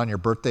happened on your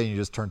birthday and you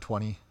just turned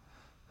 20?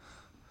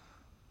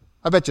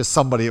 I bet you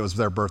somebody, it was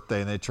their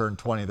birthday and they turned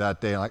 20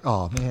 that day and like,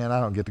 oh man, I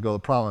don't get to go to the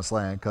promised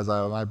land because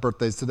my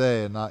birthday's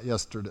today and not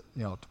yesterday,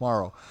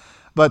 tomorrow.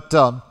 But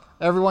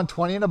everyone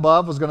 20 and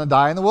above was going to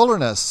die in the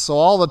wilderness. So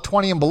all the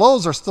 20 and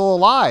belows are still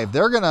alive.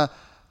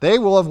 They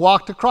will have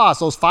walked across.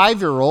 Those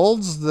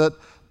 5-year-olds that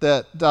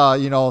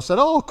said,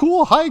 oh,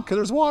 cool, hike,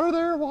 there's water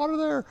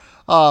there.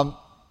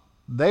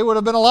 They would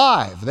have been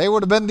alive. They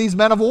would have been these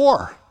men of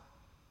war,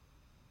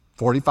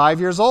 45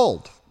 years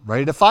old.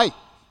 ready to fight.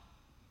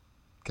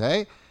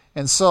 Okay?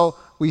 And so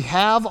we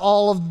have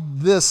all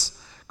of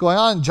this going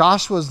on.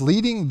 Joshua's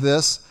leading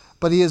this,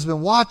 but he has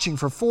been watching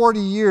for 40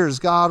 years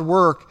God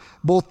work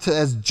both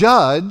as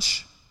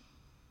judge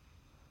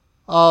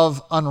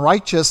of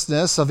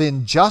unrighteousness, of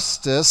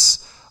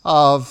injustice,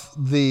 of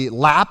the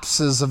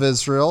lapses of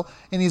Israel,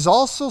 and he's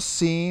also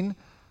seen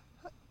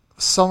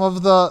some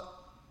of the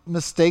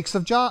mistakes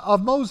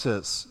of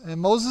Moses.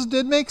 And Moses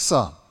did make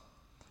some.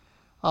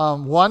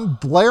 One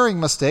blaring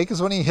mistake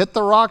is when he hit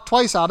the rock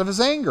twice out of his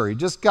anger. He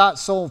just got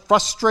so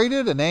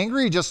frustrated and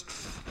angry, he just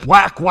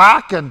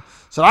whack, and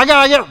said, I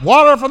got to get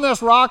water from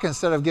this rock.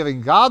 Instead of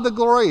giving God the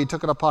glory, he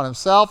took it upon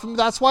himself, and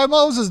that's why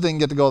Moses didn't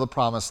get to go to the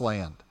promised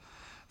land.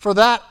 For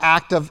that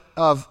act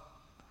of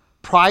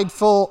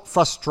prideful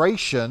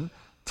frustration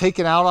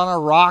taken out on a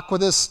rock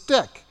with his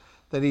stick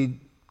that he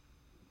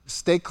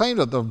staked claim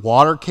to. The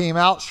water came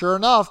out, sure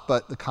enough,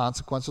 but the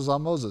consequence was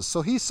on Moses.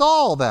 So he saw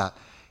all that.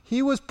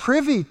 He was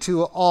privy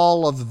to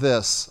all of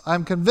this.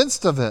 I'm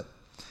convinced of it.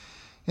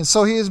 And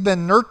so he has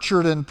been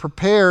nurtured and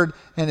prepared,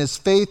 and his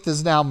faith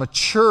is now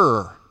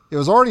mature. It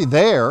was already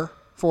there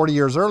 40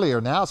 years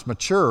earlier. Now it's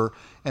mature,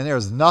 and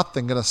there's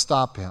nothing going to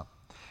stop him.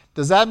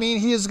 Does that mean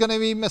he is going to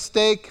be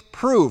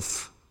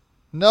mistake-proof?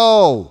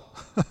 No.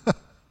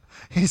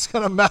 He's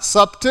going to mess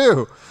up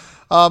too.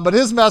 But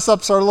his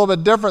mess-ups are a little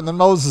bit different than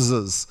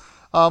Moses's.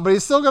 But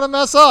he's still going to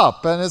mess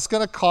up, and it's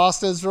going to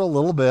cost Israel a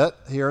little bit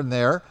here and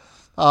there.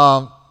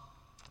 And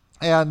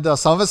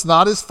some of it's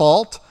not his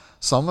fault.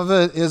 Some of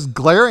it is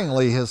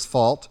glaringly his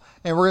fault.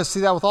 And we're going to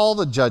see that with all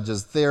the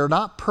judges. They're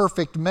not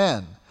perfect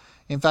men.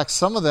 In fact,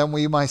 some of them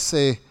we might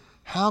say,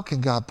 how can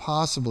God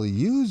possibly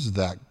use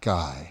that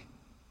guy?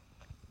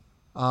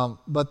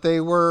 But they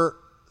were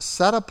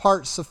set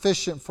apart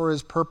sufficient for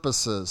his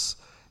purposes.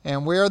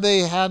 And where they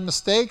had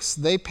mistakes,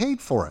 they paid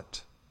for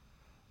it.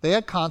 They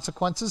had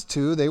consequences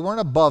too. They weren't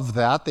above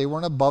that. They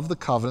weren't above the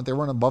covenant. They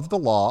weren't above the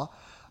law.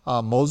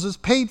 Moses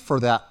paid for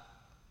that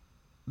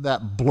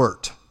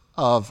blurt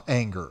of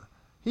anger.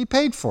 He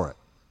paid for it.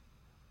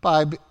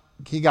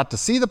 He got to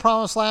see the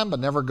promised land, but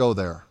never go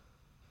there.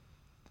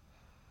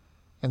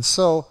 And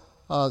so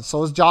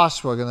is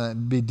Joshua going to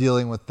be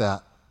dealing with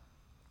that.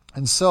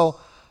 And so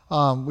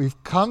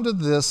we've come to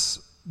this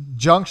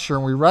juncture,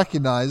 and we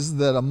recognize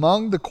that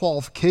among the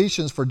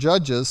qualifications for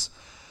judges,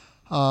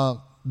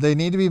 they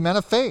need to be men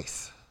of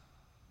faith.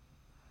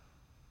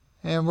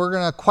 And we're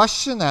going to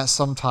question that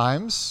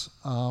sometimes.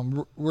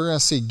 We're going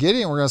to see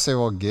Gideon. We're going to say,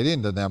 well,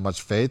 Gideon didn't have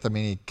much faith. I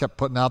mean, he kept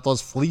putting out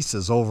those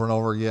fleeces over and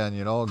over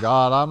again.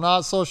 God, I'm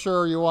not so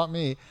sure you want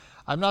me.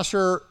 I'm not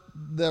sure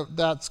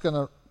that's going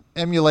to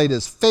emulate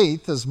his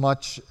faith as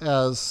much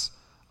as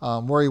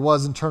where he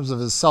was in terms of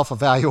his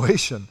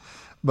self-evaluation.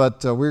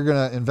 But we're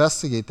going to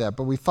investigate that.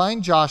 But we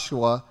find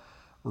Joshua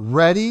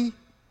ready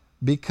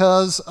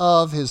because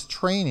of his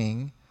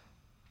training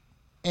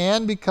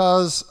and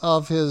because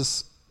of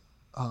his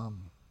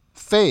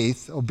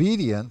faith,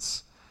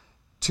 obedience,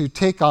 to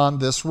take on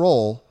this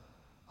role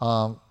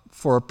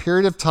for a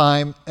period of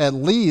time at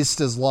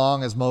least as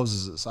long as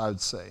Moses' I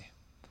would say.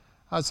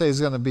 I would say he's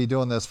going to be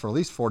doing this for at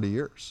least 40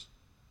 years.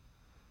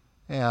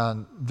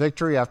 And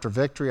victory after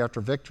victory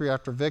after victory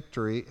after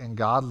victory, and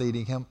God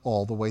leading him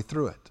all the way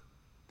through it.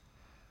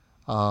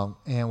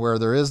 And where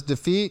there is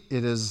defeat,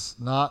 it is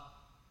not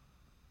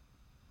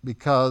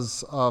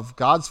because of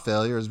God's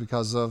failure, it's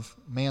because of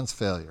man's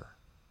failure.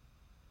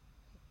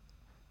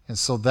 And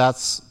so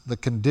that's the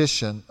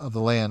condition of the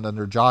land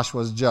under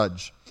Joshua's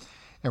judge.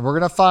 And we're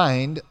going to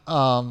find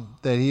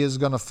that he is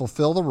going to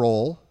fulfill the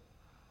role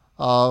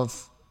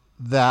of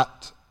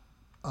that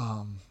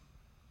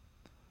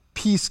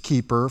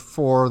peacekeeper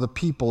for the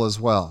people as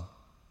well,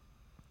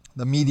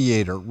 the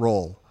mediator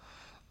role,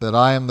 that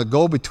I am the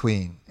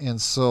go-between.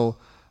 And so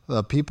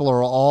the people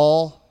are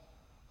all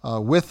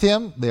with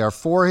him, they are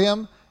for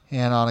him,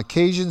 and on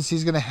occasions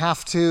he's going to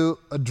have to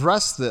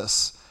address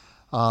this.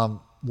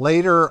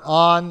 Later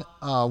on,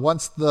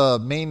 once the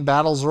main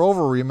battles are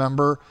over,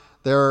 remember,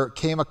 there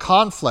came a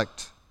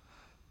conflict.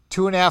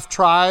 2.5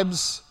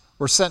 tribes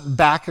were sent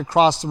back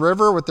across the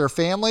river with their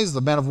families,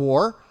 the men of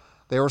war.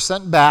 They were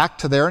sent back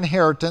to their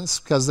inheritance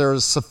because there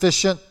was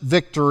sufficient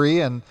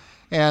victory, and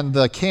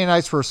the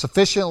Canaanites were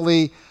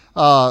sufficiently,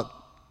 at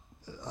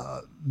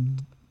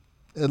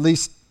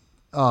least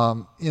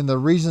in the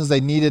regions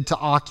they needed to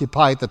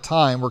occupy at the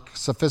time, were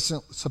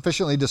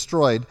sufficiently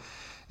destroyed.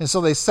 And so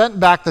they sent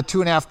back the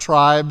 2.5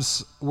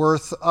 tribes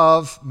worth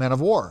of men of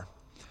war.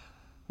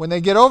 When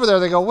they get over there,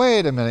 they go,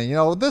 wait a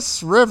minute,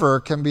 this river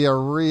can be a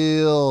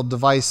real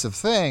divisive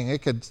thing.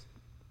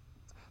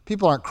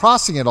 People aren't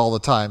crossing it all the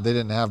time. They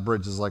didn't have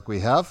bridges like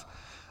we have.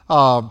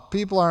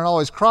 People aren't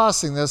always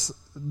crossing this.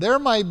 There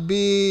might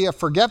be a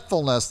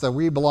forgetfulness that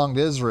we belong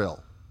to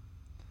Israel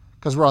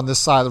because we're on this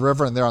side of the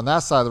river and they're on that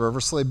side of the river,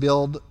 so they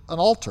build an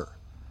altar.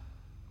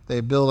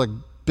 They build a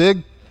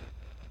big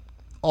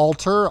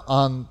altar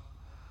on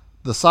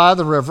the side of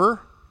the river,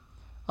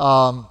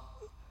 and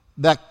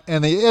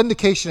the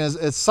indication is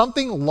it's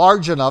something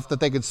large enough that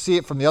they could see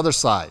it from the other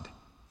side.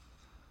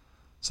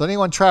 So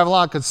anyone traveling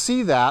along could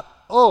see that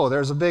oh,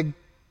 there's a big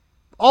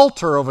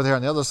altar over there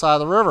on the other side of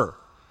the river.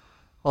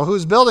 Well,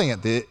 who's building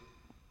it?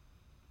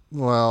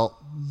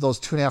 Those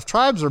 2.5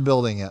 tribes are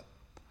building it.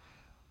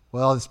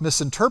 Well, it's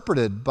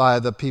misinterpreted by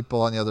the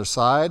people on the other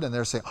side, and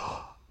they're saying,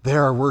 oh,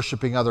 they're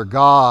worshiping other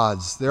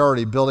gods. They're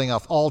already building an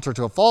altar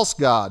to a false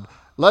god.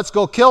 Let's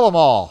go kill them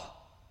all.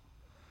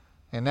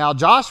 And now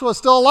Joshua's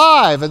still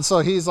alive, and so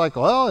he's like,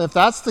 well, if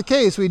that's the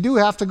case, we do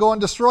have to go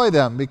and destroy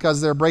them because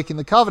they're breaking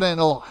the covenant, and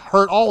it'll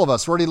hurt all of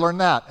us. Where did he learn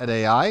that? At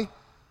Ai.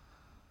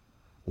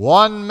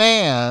 One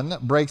man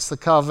breaks the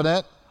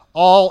covenant,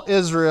 all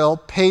Israel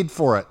paid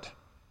for it.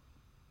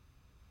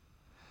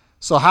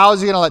 So how is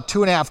he going to let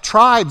 2.5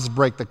 tribes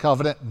break the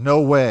covenant?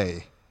 No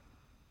way.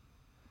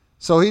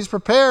 So he's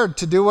prepared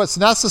to do what's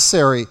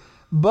necessary,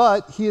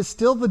 but he is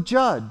still the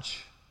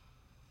judge.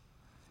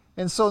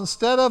 And so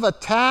instead of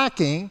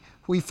attacking,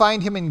 we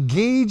find him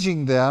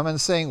engaging them and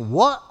saying,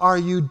 what are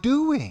you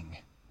doing?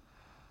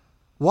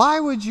 Why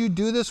would you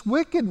do this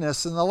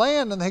wickedness in the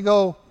land? And they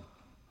go,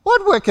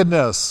 what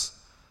wickedness?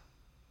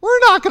 We're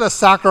not going to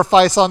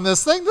sacrifice on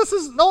this thing.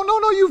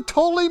 No, you've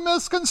totally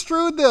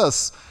misconstrued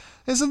this.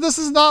 He said, this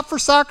is not for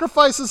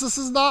sacrifices. This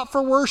is not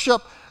for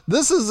worship.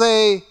 This is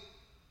a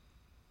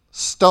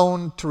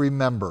stone to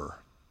remember.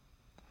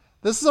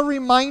 This is a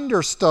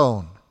reminder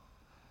stone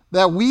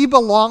that we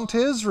belong to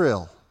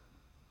Israel.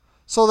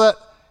 So that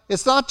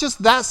it's not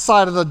just that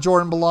side of the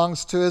Jordan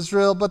belongs to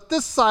Israel, but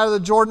this side of the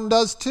Jordan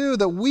does too,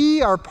 that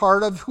we are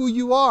part of who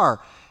you are.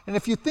 And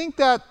if you think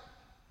that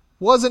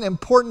wasn't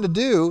important to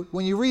do,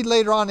 when you read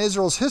later on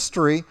Israel's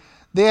history,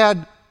 they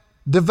had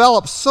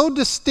developed so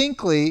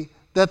distinctly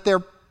that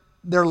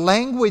their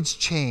language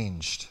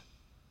changed.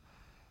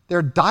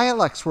 Their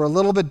dialects were a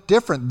little bit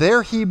different.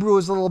 Their Hebrew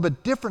was a little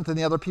bit different than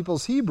the other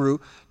people's Hebrew,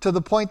 to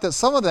the point that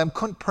some of them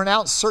couldn't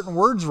pronounce certain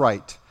words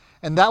right.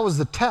 And that was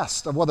the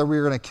test of whether we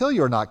were going to kill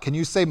you or not. Can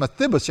you say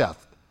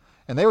Mephibosheth?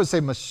 And they would say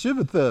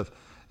Mephibosheth.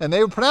 And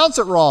they would pronounce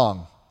it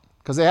wrong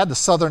because they had the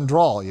southern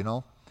drawl, you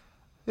know.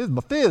 It's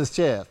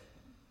Mephibosheth.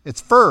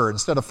 It's fur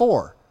instead of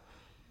for.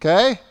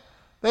 Okay?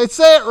 They'd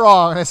say it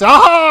wrong. And they'd say,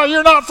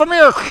 you're not from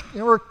here.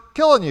 And we're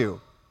killing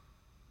you.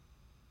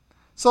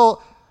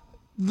 So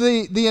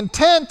the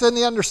intent and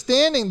the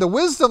understanding, the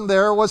wisdom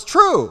there was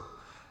true.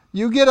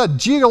 You get a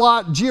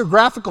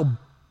geographical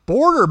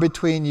border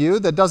between you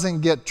that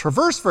doesn't get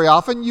traversed very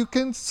often, you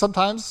can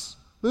sometimes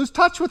lose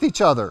touch with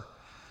each other.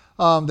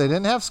 They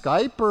didn't have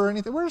Skype or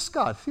anything. Where's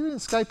Scott? We didn't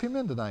Skype him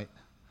in tonight.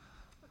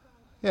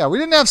 Yeah, we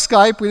didn't have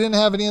Skype. We didn't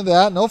have any of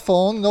that. No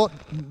phone.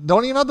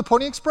 Don't even have the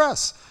Pony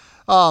Express.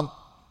 And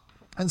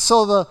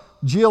so the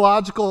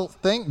geological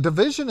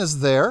division is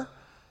there.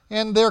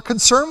 And their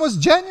concern was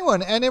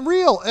genuine and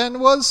real and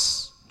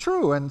was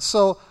true. And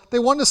so they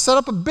wanted to set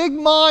up a big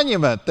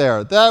monument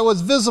there that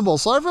was visible.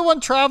 So everyone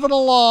traveling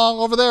along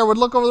over there would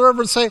look over the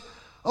river and say,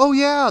 oh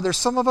yeah, there's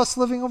some of us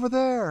living over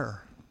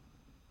there.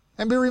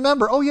 And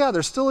remember, oh yeah,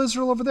 there's still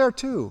Israel over there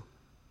too.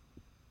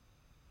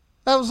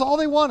 That was all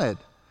they wanted.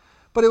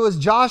 But it was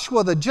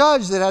Joshua the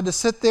judge that had to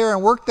sit there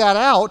and work that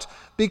out,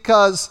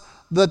 because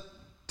the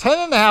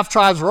 10.5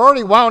 tribes were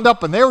already wound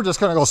up and they were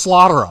just going to go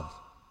slaughter them.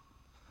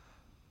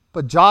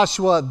 But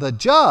Joshua the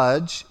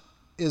judge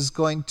is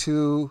going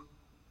to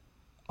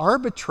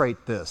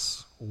arbitrate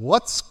this.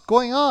 What's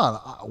going on?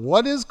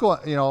 What is going,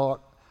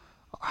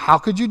 how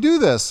could you do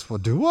this? Well,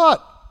 do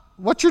what?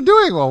 What you're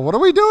doing? Well, what are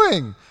we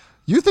doing?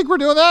 You think we're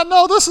doing that?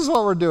 No, this is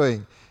what we're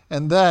doing.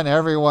 And then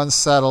everyone's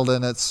settled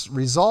and it's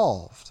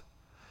resolved.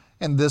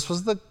 And this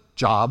was the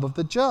job of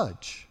the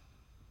judge.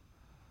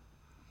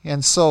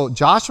 And so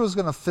Joshua's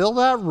going to fill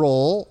that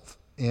role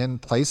in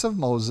place of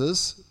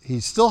Moses. He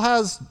still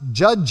has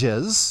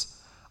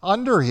judges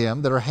under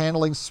him that are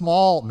handling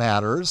small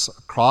matters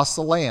across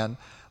the land,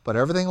 but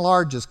everything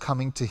large is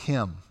coming to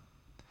him.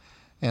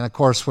 And of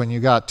course, when you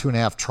got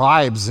 2.5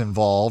 tribes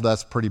involved,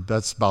 that's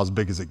about as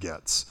big as it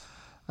gets.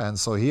 And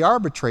so he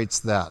arbitrates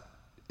that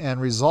and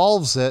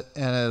resolves it,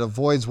 and it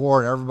avoids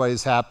war, and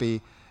everybody's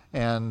happy,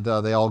 and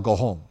they all go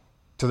home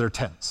to their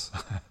tents.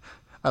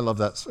 I love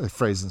that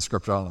phrase in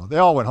Scripture. I don't know. They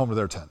all went home to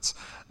their tents.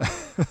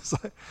 It's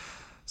like,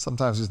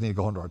 sometimes we just need to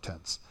go home to our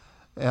tents.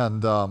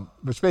 And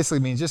which basically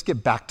means just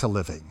get back to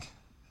living.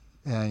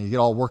 And you get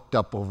all worked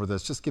up over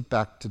this. Just get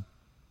back to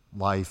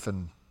life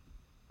and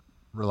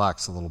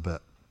relax a little bit.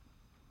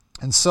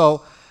 And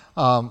so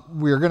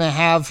we're going to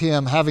have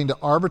him having to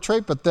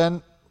arbitrate, but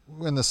then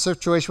in the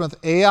situation with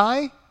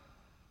Ai,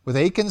 with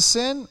Achan's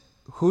sin,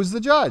 who's the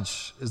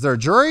judge? Is there a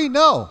jury?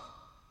 No.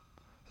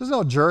 There's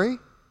no jury.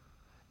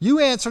 You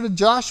answer to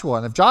Joshua.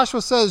 And if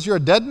Joshua says you're a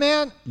dead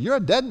man, you're a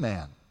dead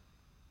man.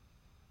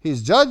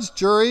 He's judge,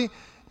 jury,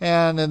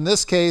 and in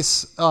this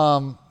case,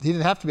 he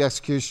didn't have to be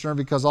executioner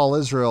because all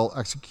Israel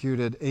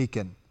executed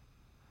Achan.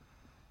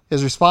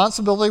 His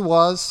responsibility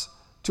was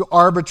to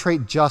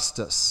arbitrate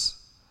justice,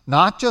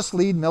 not just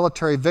lead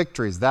military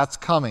victories. That's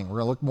coming. We're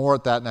going to look more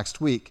at that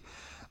next week.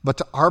 But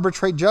to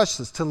arbitrate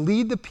justice, to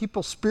lead the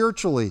people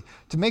spiritually,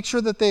 to make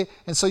sure that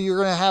and so you're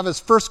going to have his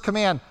first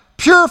command,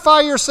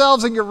 purify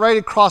yourselves and get ready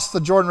to cross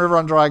the Jordan River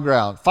on dry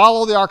ground.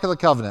 Follow the Ark of the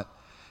Covenant.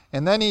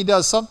 And then he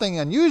does something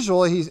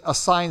unusual. He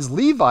assigns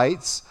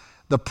Levites,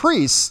 the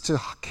priests, to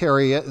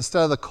carry it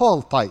instead of the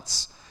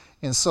Kohathites.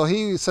 And so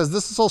he says,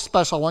 this is so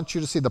special, I want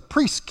you to see the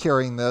priests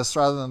carrying this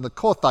rather than the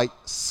Kohathite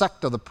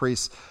sect of the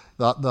priests,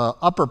 the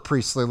upper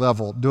priestly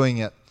level doing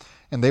it.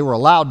 And they were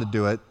allowed to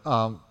do it.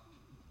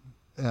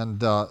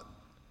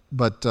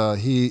 But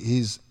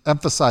he's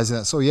emphasizing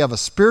it. So you have a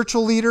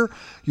spiritual leader.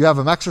 You have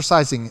him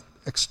exercising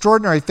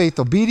extraordinary faith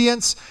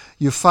obedience.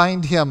 You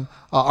find him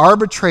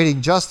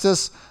arbitrating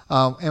justice.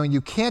 And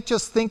you can't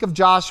just think of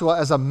Joshua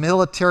as a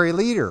military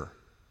leader.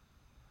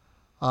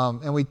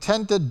 And we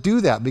tend to do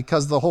that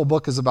because the whole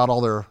book is about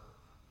all their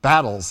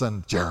battles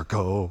and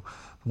Jericho,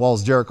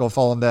 walls of Jericho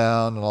falling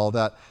down and all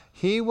that.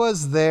 He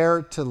was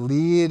there to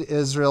lead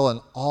Israel in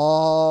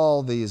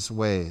all these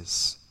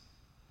ways.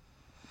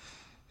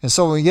 And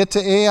so when we get to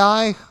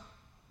Ai,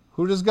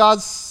 who does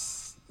God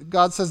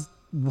says,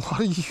 what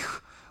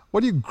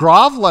are you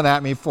groveling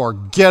at me for?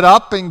 Get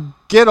up and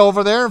get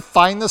over there and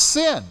find the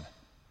sin.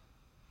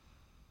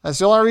 That's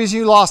the only reason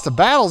you lost the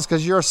battle is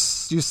because you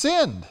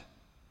sinned.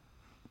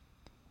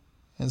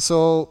 And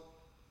so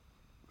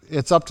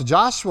it's up to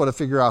Joshua to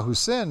figure out who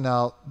sinned.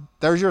 Now,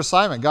 there's your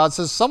assignment. God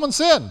says, someone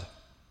sinned.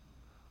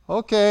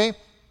 Okay.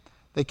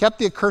 They kept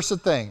the accursed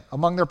thing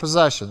among their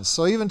possessions.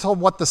 So he even told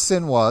what the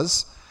sin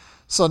was.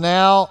 So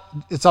now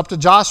it's up to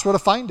Joshua to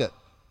find it.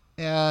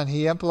 And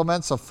he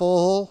implements a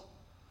full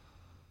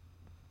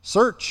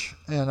search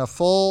and a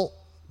full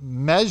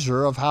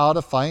measure of how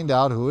to find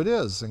out who it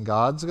is. And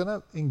God's going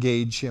to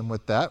engage him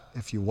with that.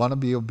 If you want to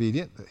be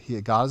obedient,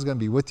 God is going to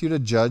be with you to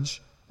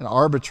judge and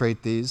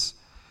arbitrate these.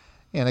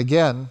 And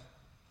again,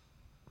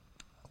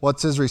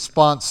 what's his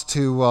response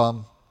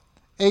to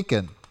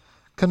Achan?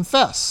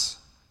 Confess.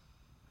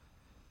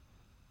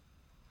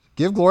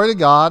 Give glory to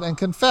God and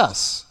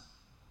confess.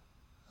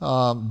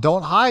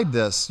 Don't hide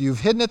this. You've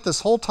hidden it this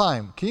whole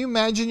time. Can you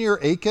imagine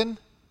you're Achan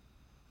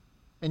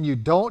and you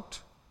don't?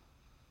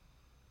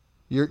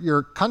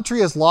 Your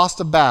country has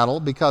lost a battle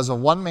because of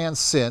one man's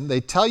sin.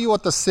 They tell you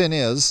what the sin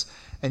is,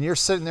 and you're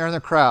sitting there in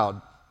the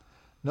crowd.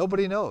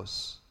 Nobody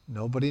knows.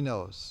 Nobody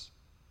knows.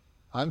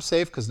 I'm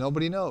safe because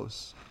nobody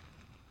knows.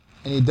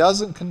 And he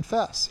doesn't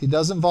confess. He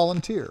doesn't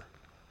volunteer.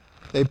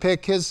 They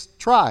pick his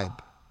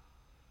tribe.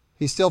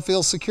 He still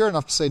feels secure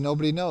enough to say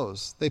nobody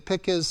knows. They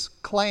pick his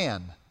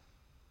clan.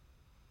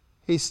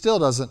 He still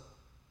doesn't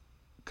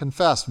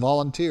confess,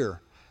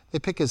 volunteer. They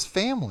pick his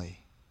family,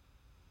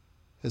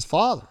 his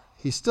father.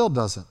 He still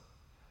doesn't.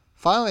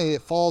 Finally,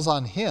 it falls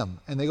on him,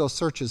 and they go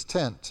search his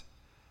tent.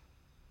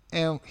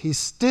 And he's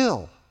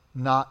still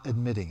not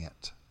admitting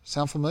it.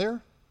 Sound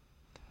familiar?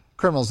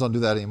 Criminals don't do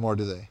that anymore,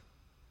 do they?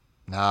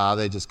 Nah,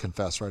 they just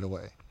confess right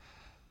away.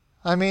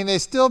 I mean, they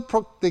still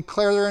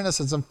declare their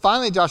innocence. And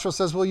finally, Joshua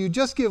says, well, you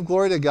just give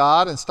glory to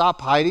God and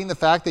stop hiding the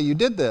fact that you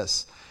did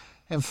this.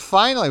 And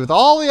finally, with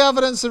all the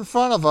evidence in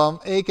front of him,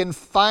 Achan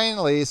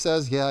finally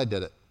says, yeah, I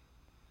did it.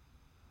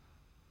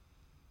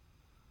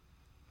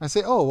 I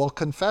say, oh, well,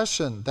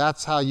 confession,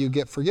 that's how you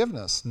get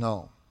forgiveness.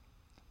 No.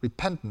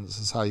 Repentance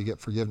is how you get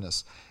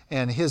forgiveness.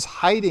 And his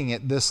hiding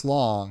it this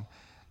long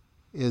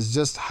is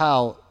just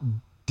how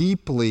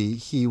deeply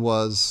he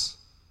was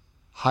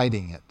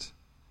hiding it.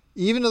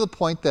 Even to the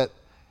point that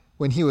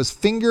when he was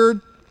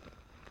fingered,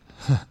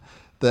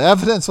 the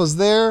evidence was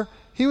there,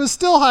 he was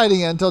still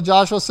hiding it until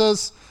Joshua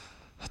says,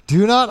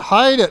 do not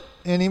hide it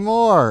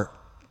anymore.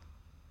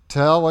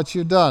 Tell what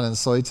you've done. And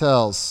so he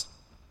tells.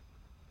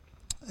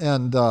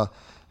 And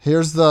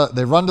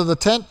they run to the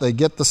tent, they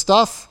get the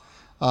stuff.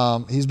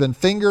 He's been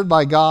fingered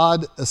by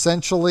God,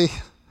 essentially.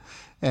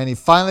 And he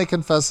finally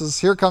confesses,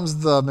 here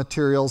comes the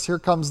materials, here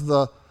comes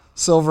the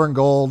silver and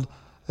gold.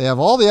 They have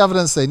all the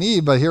evidence they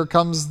need, but here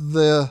comes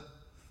the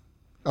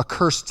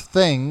accursed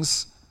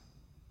things,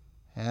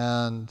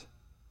 and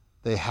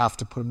they have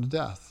to put him to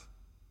death.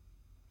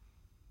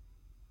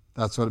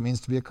 That's what it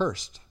means to be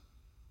accursed.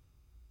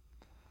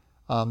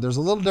 There's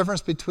a little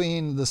difference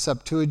between the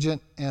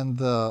Septuagint and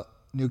the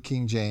New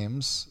King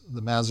James,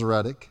 the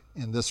Masoretic,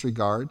 in this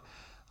regard.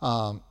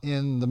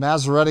 In the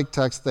Masoretic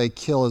text, they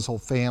kill his whole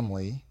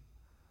family.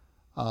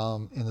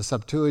 In the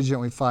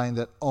Septuagint, we find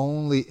that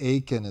only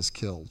Achan is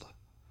killed.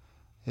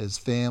 His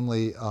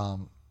family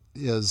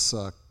is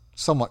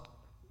somewhat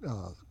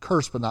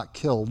cursed but not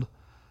killed.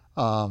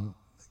 And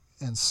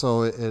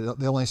so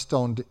they only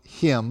stoned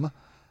him,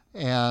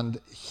 and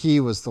he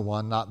was the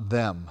one, not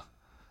them.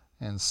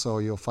 And so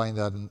you'll find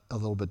that a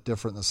little bit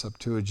different in the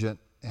Septuagint.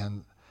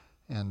 And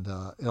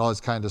it always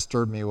kind of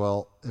disturbed me,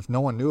 well, if no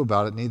one knew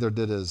about it, neither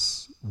did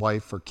his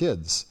wife or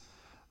kids.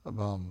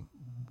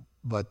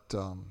 But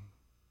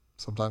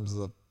sometimes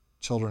the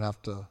children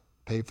have to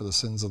pay for the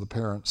sins of the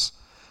parents.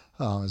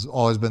 Has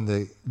always been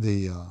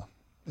the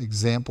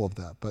example of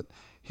that. But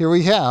here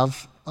we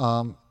have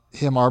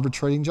him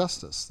arbitrating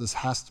justice. This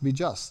has to be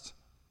just.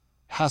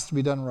 Has to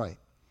be done right.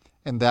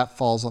 And that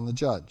falls on the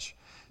judge.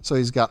 So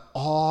he's got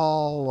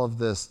all of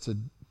this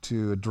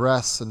to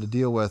address and to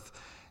deal with.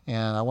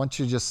 And I want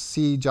you to just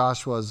see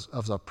Joshua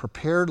as a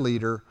prepared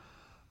leader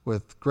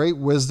with great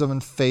wisdom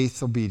and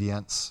faith,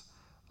 obedience.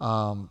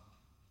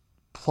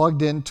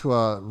 plugged into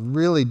a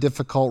really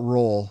difficult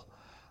role,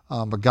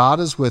 but God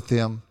is with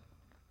him,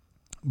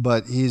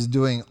 but he's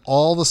doing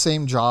all the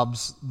same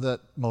jobs that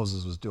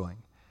Moses was doing.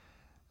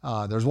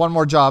 There's one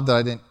more job that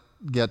I didn't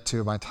get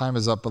to. My time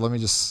is up, but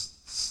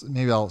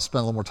maybe I'll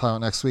spend a little more time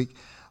on it next week.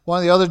 One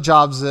of the other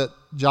jobs that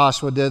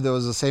Joshua did that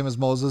was the same as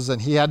Moses,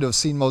 and he had to have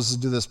seen Moses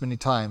do this many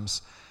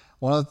times.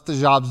 One of the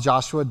jobs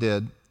Joshua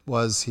did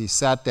was he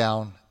sat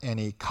down and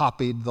he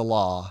copied the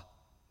law.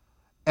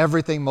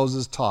 Everything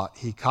Moses taught,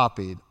 he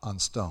copied on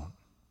stone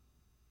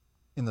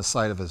in the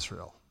sight of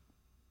Israel.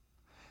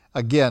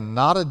 Again,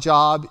 not a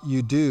job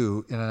you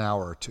do in an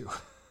hour or two.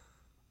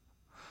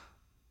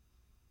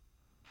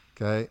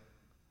 Okay?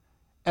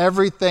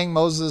 Everything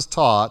Moses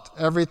taught,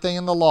 everything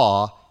in the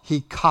law,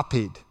 he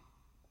copied.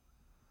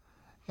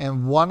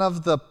 And one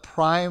of the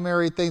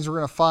primary things we're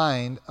going to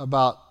find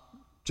about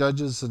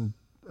Judges and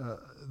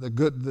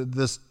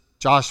this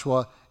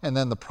Joshua and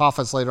then the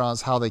prophets later on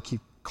is how they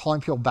keep calling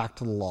people back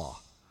to the law.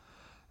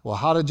 Well,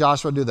 how did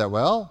Joshua do that?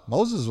 Well,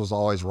 Moses was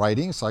always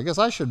writing, so I guess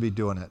I should be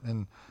doing it.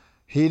 And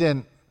he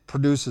didn't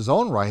produce his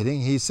own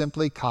writing. He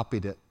simply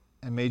copied it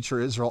and made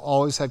sure Israel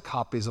always had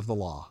copies of the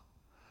law.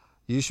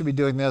 You should be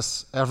doing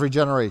this every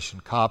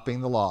generation, copying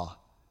the law.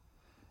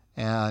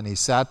 And he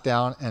sat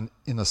down, and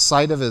in the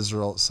sight of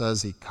Israel, it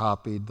says he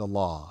copied the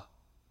law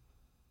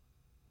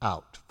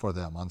out for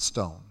them on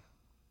stone.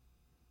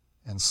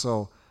 And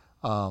so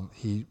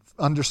he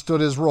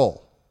understood his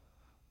role,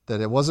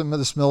 that it wasn't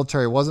this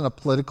military, it wasn't a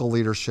political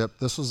leadership.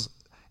 This was,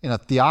 in a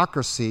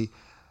theocracy,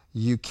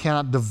 you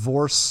cannot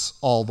divorce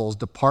all those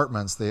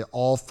departments. They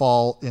all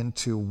fall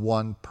into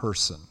one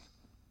person.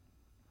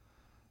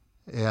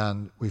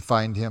 And we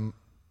find him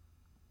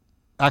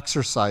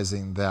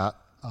exercising that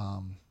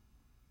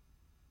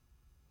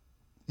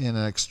in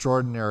an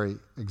extraordinary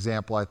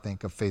example, I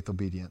think, of faith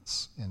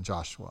obedience in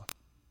Joshua.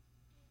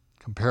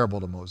 Comparable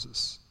to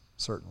Moses,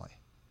 certainly.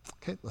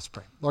 Okay, let's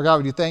pray. Lord God,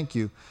 we do thank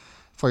you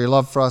for your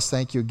love for us.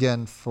 Thank you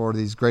again for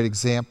these great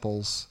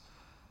examples.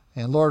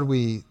 And Lord,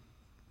 we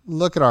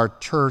look at our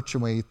church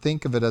and we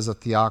think of it as a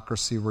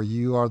theocracy where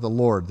you are the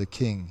Lord, the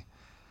King.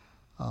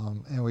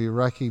 And we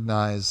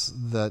recognize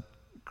that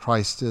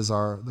Christ is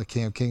the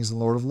King of Kings and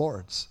Lord of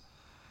Lords.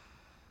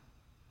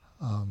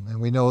 And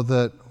we know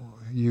that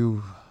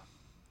you,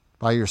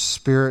 by your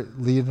Spirit,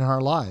 lead in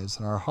our lives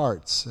and our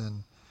hearts.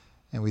 And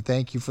we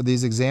thank you for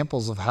these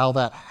examples of how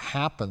that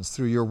happens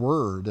through your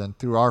word and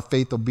through our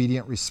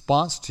faith-obedient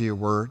response to your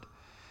word.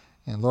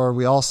 And Lord,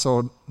 we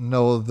also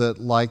know that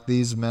like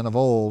these men of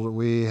old,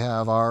 we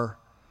have our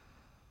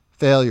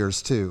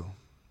failures too.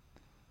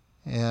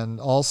 And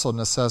also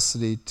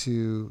necessity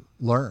to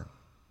learn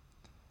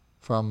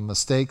from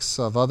mistakes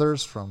of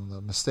others, from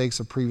the mistakes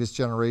of previous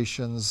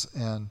generations,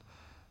 and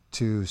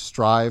to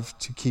strive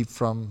to keep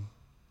from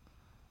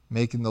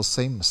making those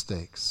same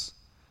mistakes.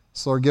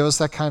 So Lord, give us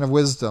that kind of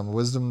wisdom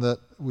that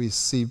we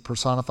see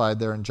personified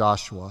there in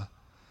Joshua,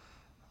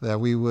 that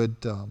we would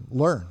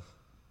learn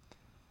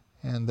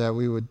and that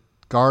we would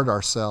guard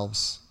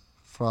ourselves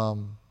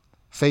from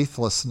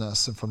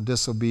faithlessness and from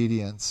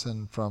disobedience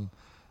and from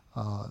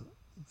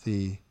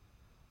the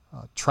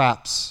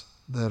traps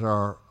that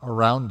are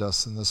around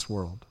us in this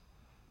world,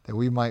 that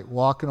we might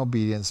walk in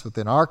obedience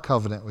within our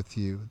covenant with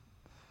you,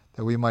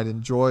 that we might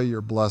enjoy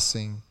your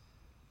blessing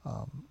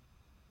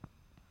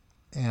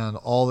and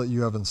all that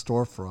you have in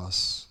store for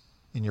us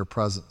in your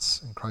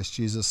presence. In Christ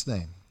Jesus'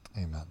 name,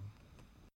 amen.